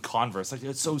was on Converse. Like,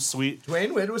 it's so sweet.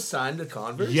 Dwayne Wade was signed to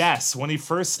Converse. Yes, when he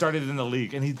first started in the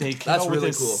league, and they came That's out with really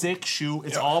this cool. sick shoe.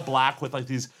 It's all black with like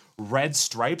these red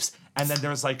stripes, and then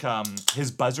there's like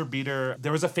his buzzer beater.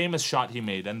 There was a famous shot he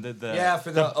made, and the Yeah,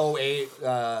 for the 08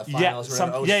 finals. yeah, or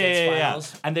some, 06 yeah.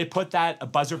 finals. And they put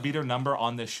that buzzer beater number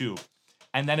on the shoe.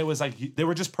 And then it was like they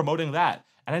were just promoting that.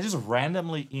 And I just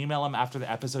randomly email him after the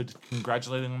episode,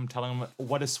 congratulating him, telling him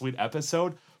what a sweet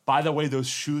episode. By the way, those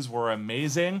shoes were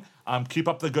amazing. Keep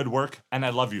up the good work, and I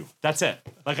love you. That's it.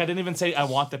 Like, I didn't even say I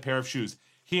want the pair of shoes.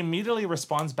 He immediately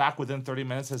responds back within 30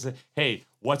 minutes and says, hey,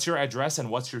 what's your address and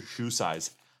what's your shoe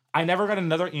size? I never got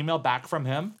another email back from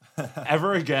him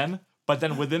ever again. But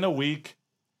then within a week,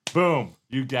 boom,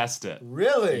 you guessed it.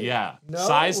 Really? Yeah. No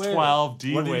Size way. 12,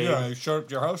 D What did you do? Wade. You showed up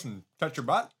to your house and touch your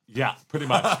butt? Yeah, pretty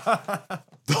much.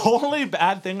 The only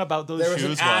bad thing about those There was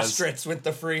shoes an was asterisk with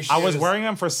the free shoes. I was wearing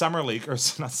them for summer league, or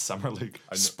not summer league,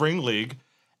 spring league,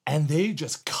 and they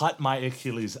just cut my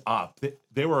Achilles up.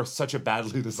 They were such a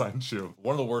badly designed shoe.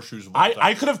 One of the worst shoes.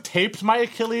 I could have taped my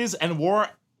Achilles and wore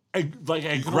like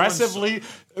aggressively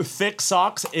thick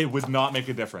socks. It would not make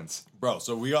a difference. Bro,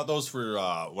 so we got those for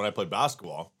when I played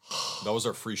basketball. That was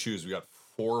our free shoes. We got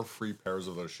 4 free pairs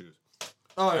of those shoes.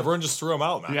 Oh, Everyone just threw them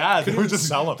out, man. Yeah, they Couldn't were even just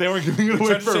sell them. They were giving it We away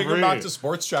tried to for take them back free. to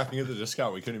Sports Track and get the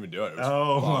discount. We couldn't even do it. It was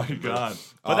Oh my fucking god! brutal.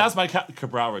 But that's my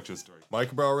Cabral Richards story. My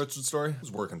Cabral Richards story. I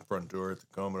was working front door at the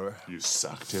Commodore. You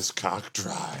sucked his cock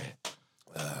dry.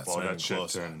 That's Boy, not that even shit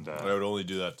close. turned. I would only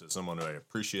do that to someone who I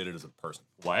appreciated as a person.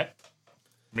 What?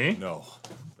 Me? No,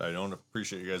 I don't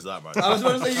appreciate you guys that much. I was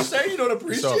going to say, you say you don't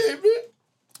appreciate me?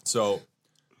 So,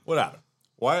 what happened?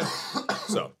 Why?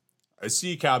 So, I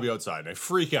see Cabby outside and I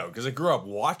freak out because I grew up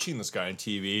watching this guy on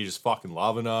TV, just fucking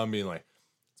loving him, being like,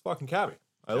 it's fucking Cabby.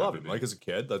 I love him. baby. Like as a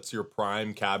kid, that's your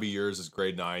prime. Cabby years is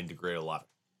grade 9 to grade 11.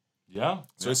 Yeah.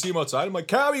 So I see him outside. I'm like,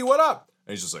 Cabby, what up?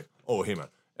 And he's just like, oh, hey, man.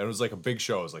 And it was like a big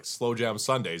show. It was like Slow Jam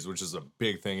Sundays, which is a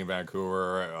big thing in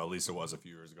Vancouver. At least it was a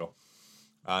few years ago.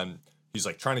 And he's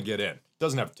like trying to get in.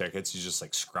 Doesn't have tickets. He's just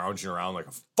like scrounging around like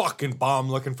a fucking bum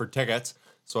looking for tickets.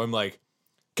 So I'm like,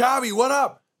 Cabby, what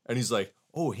up? And he's like,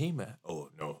 oh, hey, man. Oh,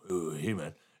 no. Oh, hey,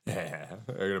 man.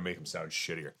 I'm going to make him sound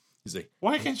shittier. He's like,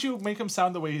 Why can't you make him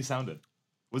sound the way he sounded?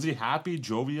 Was he happy,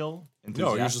 jovial, enthusiastic?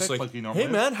 no, he was just like, he normally hey,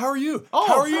 is? man, how are you? Oh,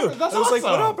 how are you? perfect. That's I was like,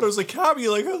 what awesome. up? And I was like, Cabby,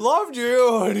 like, I loved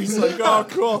you. And he's like, oh,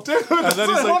 cool. Dude, and that's then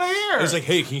what he's I wanna hear. he's like,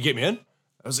 hey, can you get me in?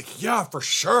 I was like, yeah, for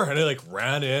sure. And I like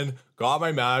ran in, got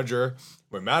my manager.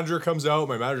 My manager comes out.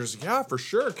 My manager's like, yeah, for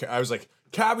sure. I was like,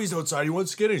 Cabby's outside. You want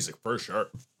to get in? He's like, for sure.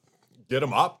 Get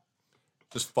him up.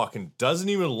 Just fucking doesn't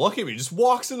even look at me. Just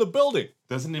walks in the building.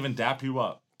 Doesn't even dap you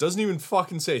up. Doesn't even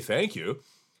fucking say thank you.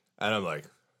 And I'm like,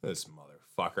 this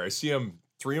motherfucker. I see him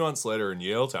 3 months later in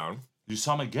Yaletown. You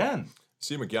saw him again.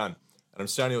 See him again. And I'm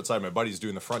standing outside. My buddy's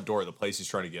doing the front door of the place he's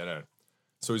trying to get in.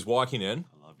 So he's walking in.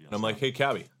 I love you. And I'm like, hey,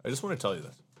 Cabby, I just want to tell you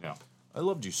this. Yeah. I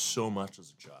loved you so much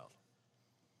as a child.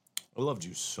 I loved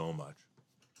you so much.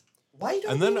 Why you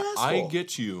don't And then be an I asshole?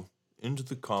 get you into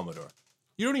the Commodore.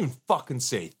 You don't even fucking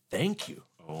say thank you.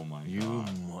 Oh my You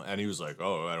god. and he was like,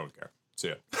 oh, I don't care. See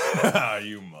ya.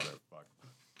 You motherfucker.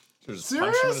 Just punch him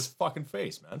in Serious? his fucking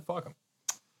face, man. Fuck him.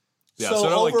 Yeah, so I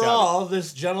don't like Cabby. overall,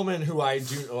 this gentleman who I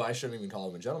shouldn't even call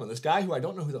him a gentleman. This guy who I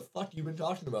don't know who the fuck you've been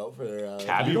talking about for.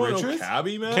 Cabby You don't know Richards?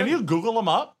 Cabby, man? Can you Google him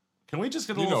up? Can we just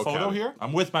get a You little know photo Cabby. here?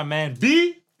 I'm with my man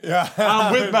B. Yeah.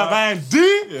 I'm with my man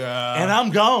D. Yeah. And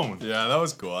I'm gone. Yeah, that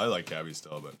was cool. I like Cabby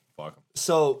still, but fuck him.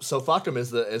 So fuck him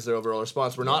is the overall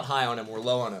response. We're not high on him. We're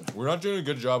low on him. We're not doing a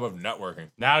good job of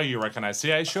networking. Now you recognize.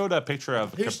 See, I showed a picture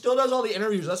of. He still does all the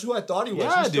interviews. That's who I thought he was.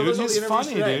 Yeah, He still dude. does all the He's interviews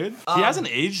funny, today. dude. He hasn't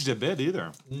aged a bit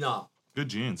either. No. Good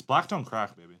genes. Black don't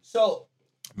crack, baby. So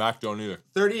Mac don't either.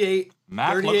 38.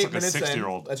 Mac 38 looks like a minutes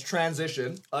 60-year-old. in. Let's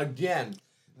transition again.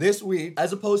 This week,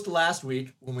 as opposed to last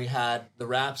week when we had the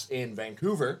Raps in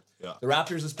Vancouver, Yeah. the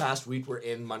Raptors this past week were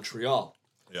in Montreal.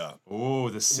 Yeah. Oh,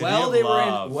 the city While of they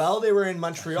love. were in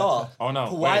Montreal, Oh, no,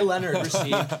 Kawhi wait. Leonard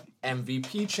received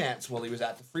MVP chance while he was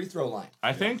at the free throw line.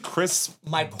 I think Chris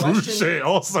My question, Boucher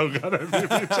also got a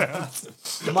MVP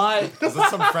chance. my Is that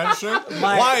some French thing?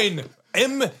 My-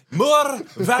 Wine. More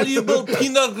valuable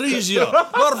Pinot Grigio.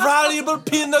 More valuable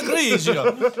Pinot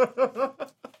Grigio.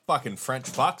 Fucking French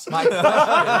fucks.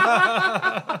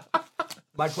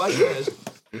 my question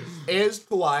is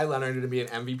Kawhi Leonard going to be an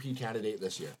MVP candidate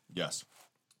this year? Yes.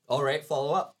 All right,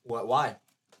 follow up. Why?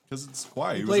 Because it's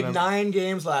Kawhi. He played 9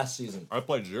 games last season. I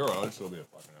played 0. I'd still be a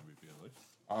fucking MVP at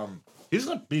least. He's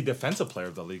going to be defensive player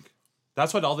of the league.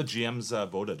 That's what all the GMs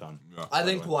voted on. Yeah, I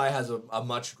think by the way. Kawhi has a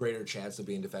much greater chance of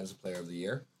being defensive player of the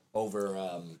year over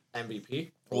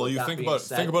MVP. Well, you That think being about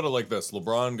said- think about it like this: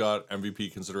 LeBron got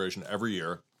MVP consideration every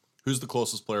year. Who's the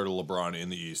closest player to LeBron in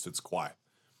the East? It's Kawhi.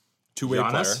 Two-way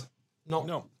player. Giannis?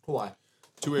 No, Kawhi.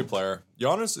 Two-way player.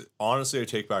 Giannis. Honestly, I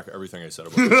take back everything I said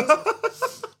about him.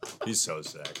 He's so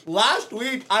sick. Last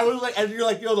week, I was like, and you're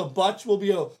like, yo, the Bucks will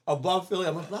be above Philly.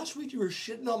 I'm like, last week you were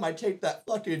shitting on my take that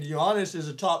fucking Giannis is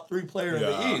a top 3 player in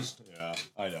the East. Yeah,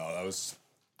 I know.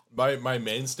 My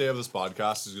mainstay of this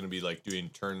podcast is going to be like doing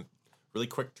really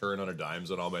quick turn on a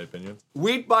dimes on all my opinions.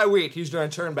 Week by week, he's going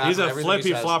to turn back. He's on a everything he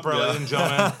flippy says. flopper, ladies and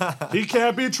gentlemen. He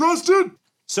can't be trusted.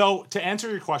 So, to answer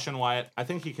your question, Wyatt, I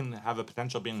think he can have a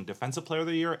potential being Defensive Player of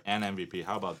the Year and MVP.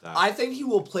 How about that? I think he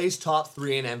will place top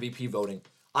 3 in MVP voting.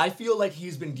 I feel like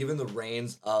he's been given the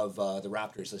reins of the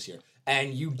Raptors this year.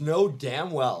 And you know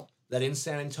damn well that in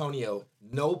San Antonio,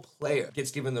 no player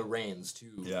gets given the reins to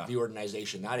the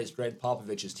organization. That is Greg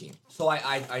Popovich's team. So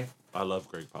I love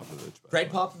Greg Popovich. Greg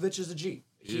Popovich is a G.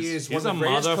 He's He's one a of the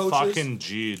greatest motherfucking coaches.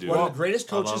 G, dude. One of the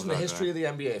greatest I love coaches in the that history guy.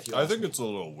 of the NBA. If you I ask think me. it's a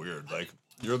little weird. Like,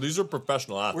 these are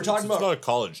professional athletes. talking It's about- not a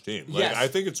college team. Like, Yes. I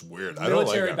think it's weird. I don't like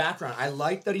military it. background. I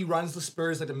like that he runs the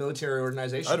Spurs like a military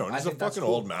organization. I don't. He's a think that's fucking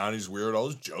cool. old man. He's weird. All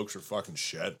his jokes are fucking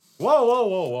shit.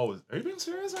 Whoa. Are you being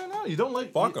serious right now? You don't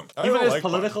like... Fuck him. I Even don't his like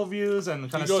political views and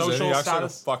kind He of goes in, social he acts like a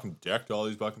status? fucking dick to all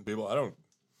these fucking people. I don't.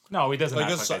 No, he doesn't Like,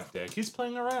 act it's like like- a dick. He's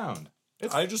playing around.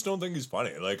 I just don't think he's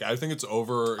funny. Like, I think it's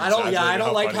over. I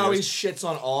don't like funny how he he is. shits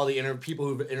on all the people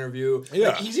who interview. Yeah.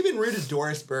 Like, he's even rude to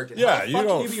Doris Burke. And Yeah, how the you fuck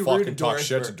don't can you be rude fucking talk Doris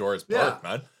shit to Burke? Doris Yeah. Burke,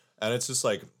 man. And it's just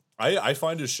like I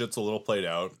find his shit's a little played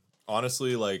out.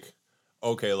 Honestly, like,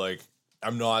 okay, like,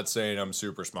 I'm not saying I'm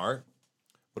super smart,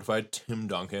 but if I had Tim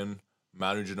Duncan,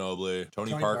 Manu Ginobili,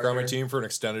 Tony Parker on my Parker. team for an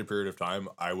extended period of time,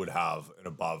 I would have an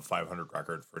above 500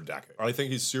 record for a decade. I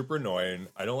think he's super annoying.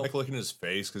 I don't like looking at his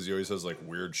face because he always has like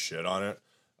weird shit on it.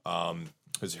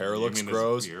 His hair You looks mean his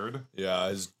gross. beard? Yeah,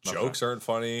 his jokes aren't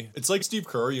funny. It's like Steve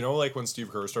Kerr, you know, like when Steve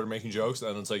Kerr started making jokes,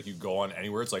 and it's like you go on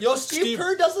anywhere. It's like Yo, Steve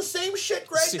Kerr does the same shit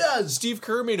Greg does. Steve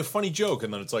Kerr made a funny joke,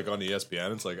 and then it's like on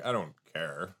ESPN. It's like I don't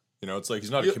care. You know, it's like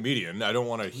he's not a comedian. I don't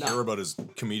want to hear about his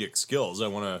comedic skills. I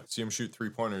want to see him shoot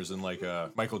 3-pointers in like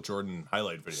a Michael Jordan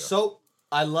highlight video. So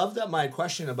I love that my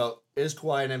question about is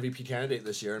Kawhi an MVP candidate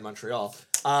this year in Montreal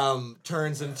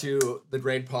turns into the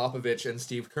Greg Popovich and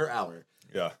Steve Kerr hour.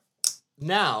 Yeah.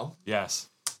 Now, Yes.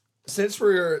 since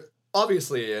we're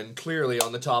obviously and clearly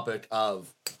on the topic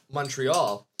of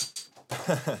Montreal,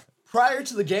 prior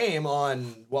to the game on,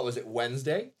 what was it,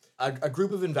 Wednesday, a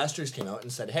group of investors came out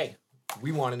and said, hey,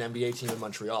 we want an NBA team in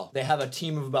Montreal. They have a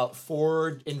team of about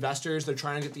 4 investors. They're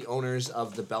trying to get the owners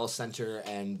of the Bell Center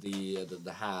and the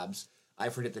Habs. I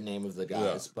forget the name of the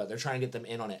guys, but they're trying to get them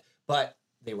in on it. But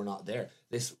they were not there.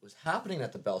 This was happening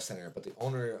at the Bell Center, but the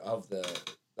owner of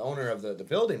the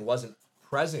building wasn't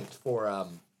present for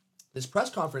this press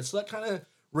conference. So that kind of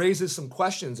raises some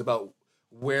questions about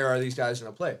where are these guys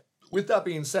going to play. With that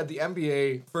being said, the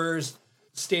NBA prefers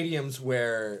stadiums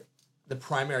where the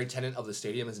primary tenant of the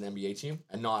stadium is an NBA team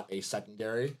and not a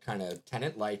secondary kind of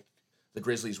tenant like the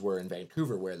Grizzlies were in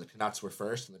Vancouver, where the Canucks were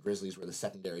first and the Grizzlies were the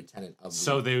secondary tenant of the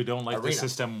So they don't like the arena.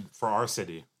 system for our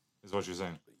city, is what you're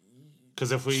saying.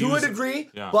 Because if we to use a degree,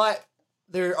 yeah. but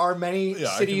there are many Yeah,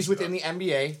 I cities can see within the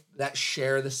NBA that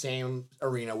share the same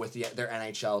arena with their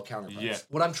NHL counterparts. Yeah.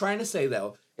 What I'm trying to say,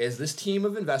 though, is this team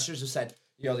of investors have said,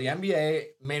 the NBA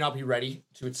may not be ready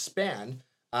to expand.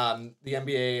 The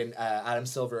NBA and Adam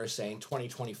Silver are saying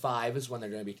 2025 is when they're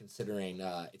going to be considering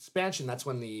expansion. That's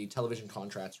when the television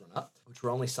contracts run up, which were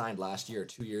only signed last year,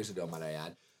 2 years ago, might I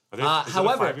add. Is it a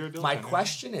However, 5-year deal? my 10-year?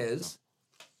 question is,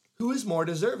 who is more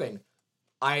deserving?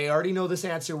 I already know this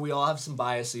answer. We all have some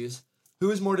biases. Who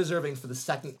is more deserving for the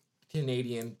second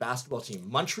Canadian basketball team,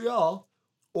 Montreal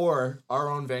or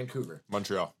our own Vancouver?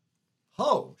 Montreal.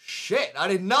 Oh, shit. I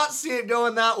did not see it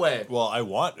going that way. Well, I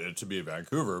want it to be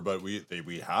Vancouver, but we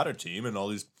had a team and all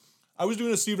these. I was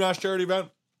doing a Steve Nash charity event.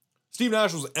 Steve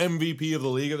Nash was MVP of the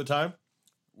league at the time.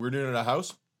 We were doing it at a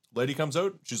house. Lady comes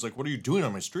out. She's like, "What are you doing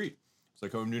on my street?" It's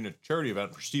like, "I'm doing a charity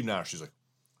event for Steve Nash." She's like,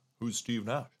 "Who's Steve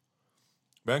Nash?"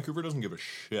 Vancouver doesn't give a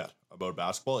shit about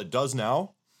basketball. It does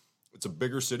now. It's a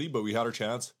bigger city, but we had our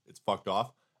chance. It's fucked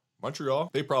off. Montreal,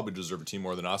 they probably deserve a team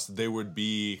more than us. They would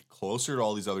be closer to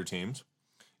all these other teams.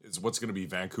 Is what's going to be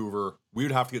Vancouver. We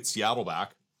would have to get Seattle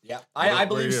back. Yeah, I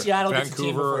believe Seattle gets a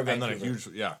team before and Vancouver. then a huge,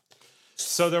 yeah.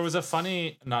 So there was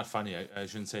a not funny, I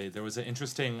shouldn't say. There was an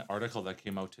interesting article that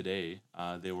came out today.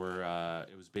 It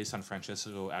was based on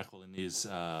Francesco Aquilini's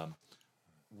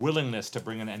willingness to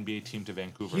bring an NBA team to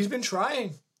Vancouver. He's been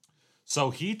trying. So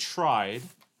he tried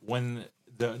when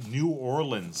the New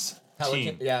Orleans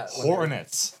Pelican- team, yeah,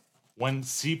 Hornets, when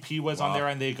CP was on there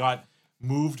and they got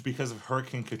moved because of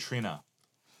Hurricane Katrina.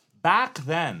 Back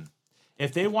then,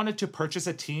 if they wanted to purchase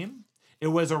a team, it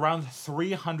was around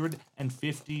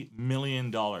 $350 million.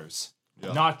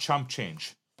 Not chump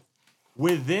change.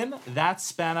 Within that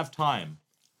span of time,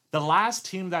 the last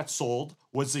team that sold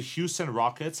was the Houston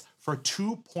Rockets for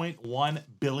 $2.1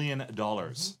 billion.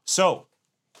 So,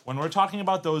 when we're talking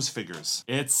about those figures,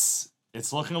 it's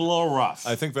It's looking a little rough.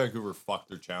 I think Vancouver fucked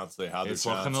their chance. They had their It's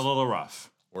chance. looking a little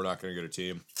rough. We're not going to get a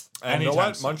team. And you know Anytime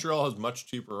what? soon. Montreal has much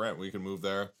cheaper rent. We can move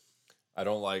there. I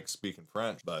don't like speaking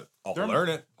French, but I'll They're- learn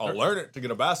it. I'll learn it to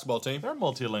get a basketball team. They're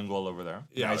multilingual over there.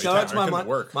 Yeah, Shout out to my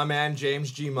work. my man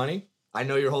James G Money. I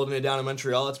know you're holding it down in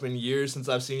Montreal. It's been years since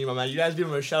I've seen you, my man. You guys give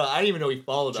him a shout out. I didn't even know he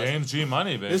followed us. James G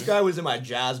Money, baby. This guy was in my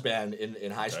jazz band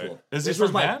in high school. Is he This was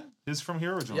from Van? He's from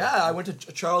here originally. Yeah, I went to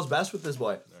Charles Best with this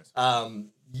boy.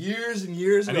 Years and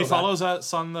years And ago. he follows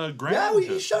us on the gram. Yeah,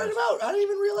 we shouted him out. I didn't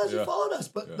even realize he Yeah. followed us,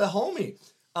 but the homie.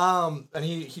 And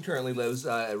he currently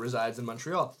resides in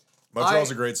Montreal.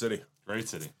 Montreal's a great city. Great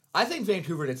city. I think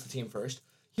Vancouver gets the team first.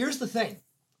 Here's the thing.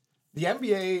 The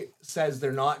NBA says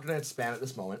they're not going to expand at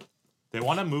this moment. They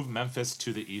want to move Memphis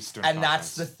to the Eastern And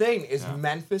that's the Conference. thing is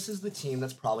Memphis is the team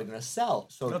that's probably going to sell.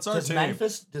 So That's our does team.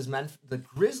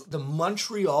 the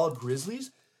Montreal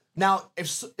Grizzlies. Now, if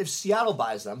Seattle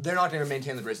buys them, they're not going to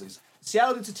maintain the Grizzlies.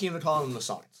 Seattle gets a team, they're calling them the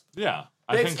Sonics. Yeah.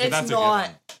 But I think that's a not.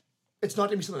 given. It's not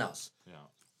going to be something else. Yeah.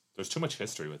 There's too much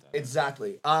history with that.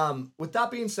 Exactly. With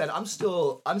that being said, I'm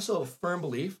still a firm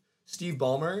belief Steve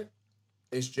Ballmer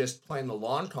is just playing the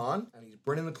long con and he's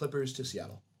bringing the Clippers to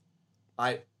Seattle.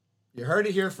 You heard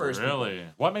it here first. people. Really?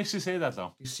 What makes you say that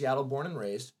though? He's Seattle born and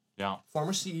raised, Yeah.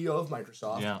 former CEO of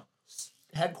Microsoft, Yeah.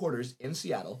 headquarters in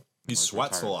Seattle. He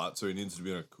sweats retired. a lot, so he needs to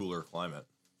be in a cooler climate.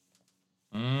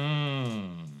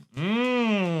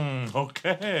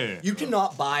 Okay. You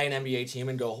cannot buy an NBA team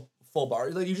and go full bar.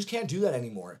 Like, you just can't do that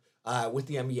anymore. With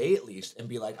the NBA at least, and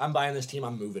be like, I'm buying this team,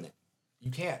 I'm moving it.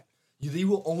 You can't. You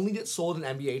will only get sold an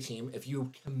NBA team if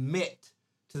you commit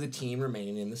to the team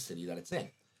remaining in the city that it's in.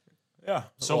 Yeah.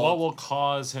 So what will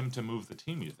cause him to move the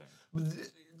team, you think?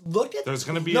 Look at There's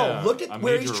gonna be look a at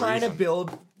where he's major trying to reason.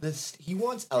 build this. He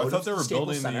wants out. I thought of they were Staples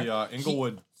building Center. the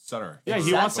Inglewood Center. Yeah, he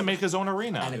Exactly. wants to make his own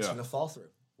arena. and it's Yeah. going to fall through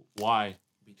Why?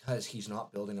 because he's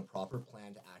not building a proper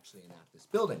plan to actually enact this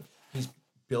building. He's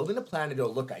building a plan to go.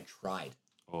 Look, I tried.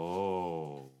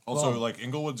 Oh. Also, Well- like,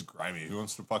 Inglewood's grimy. Who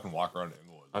wants to fucking walk around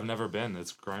Inglewood? I've never been.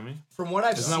 It's grimy. From what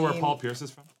I've Isn't seen, that where Paul Pierce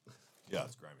is from? Yeah,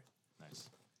 it's grimy. Nice.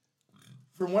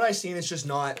 from what I've seen, it's just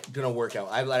not going to work out.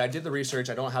 I did the research.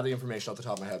 I don't have the information off the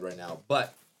top of my head right now,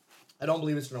 but I don't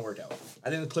believe it's going to work out. I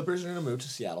think the Clippers are going to move to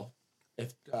Seattle.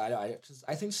 If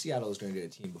I think Seattle is going to get a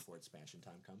team before expansion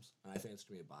time comes, and I think it's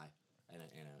going to be a buy and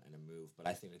a move. But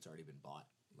I think it's already been bought.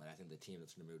 Like, I think the team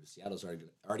that's going to move to Seattle's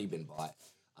already been bought.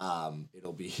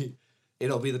 It'll be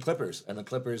the Clippers, and the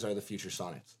Clippers are the future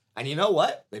Sonics. And you know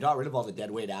what? They got rid of all the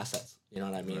deadweight assets. You know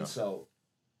what I mean? Yeah. So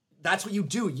that's what you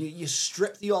do. You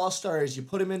strip the All-Stars, you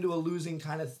put them into a losing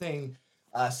kind of thing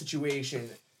situation.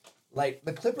 Like,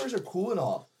 the Clippers are cool and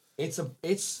all. It's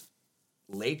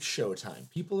late show time.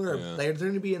 People are they're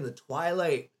going to be in the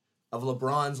twilight of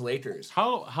LeBron's Lakers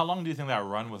How long do you think that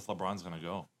run with LeBron's gonna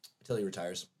go? until he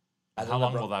retires. How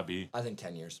long will that be? I think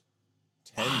 10 years.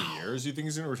 10 years? You think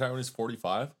he's going to retire when he's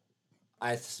 45?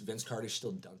 Vince Carter's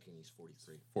still dunking. He's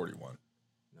 43. 41.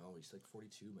 No, he's like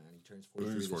 42, man. He turns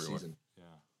 43 this 41. season.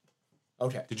 Yeah.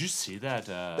 Okay. Did you see that?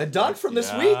 The dunk from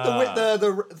this week,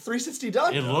 the 360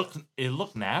 dunk. It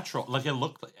looked natural, like it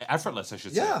looked effortless. I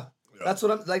should say. Yeah, that's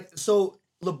what I'm like. So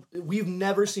we've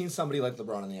never seen somebody like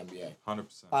LeBron in the NBA.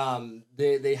 100%.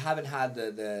 They haven't had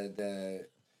the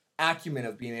acumen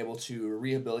of being able to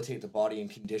rehabilitate the body and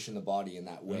condition the body in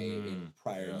that way in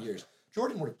prior years.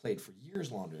 Jordan would have played for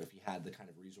years longer if he had the kind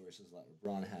of resources that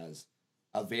LeBron has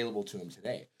available to him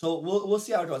today. So we'll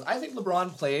see how it goes. I think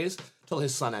LeBron plays till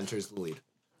his son enters the league,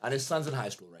 and his son's in high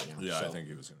school right now. Yeah, so. I think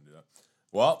he was going to do that.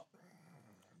 Well,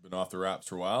 been off the wraps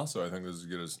for a while, so I think this is as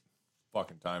good as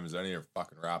fucking time as any to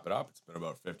fucking wrap it up. It's been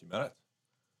about 50 minutes.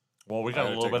 Well, we I got a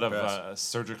gotta little take bit a of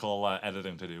surgical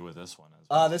editing to do with this one. As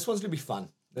well. This one's gonna be fun.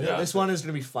 Yeah. This one is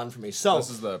gonna be fun for me. So This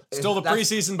is still the that's-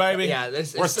 preseason, baby. Yeah,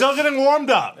 We're still getting warmed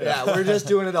up. Yeah, we're just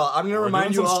doing it all. I'm gonna We're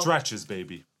remind doing you some all. stretches,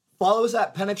 baby. Follow us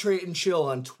at Penetrate and Chill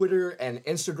on Twitter and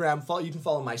Instagram. You can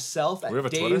follow myself We have a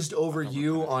at Twitter? Dazed Over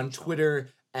You on Twitter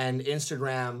and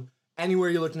Instagram. Anywhere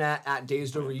you're looking at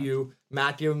Dazed Over You.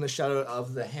 Matt, give him the shout out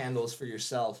of the handles for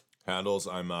yourself. Handles,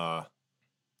 I'm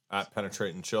at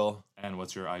Penetrate and Chill. And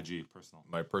what's your IG personal?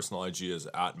 My personal IG is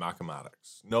at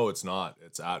Mathematics. No, it's not.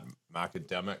 It's at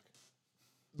Macademic.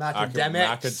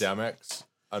 Macademics.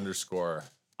 Macademics_.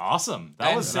 Awesome. That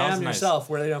And was Sam nice. yourself,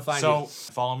 where are they gonna find So you?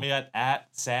 follow me at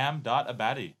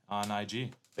sam.abadi on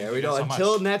IG. There we Thank go. you so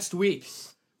Until much. next week,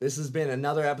 this has been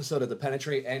another episode of the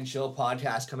Penetrate and Chill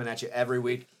podcast coming at you every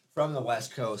week from the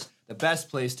West Coast. The best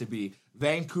place to be.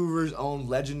 Vancouver's own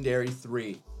legendary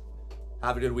 3.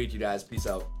 Have a good week, you guys. Peace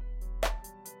out.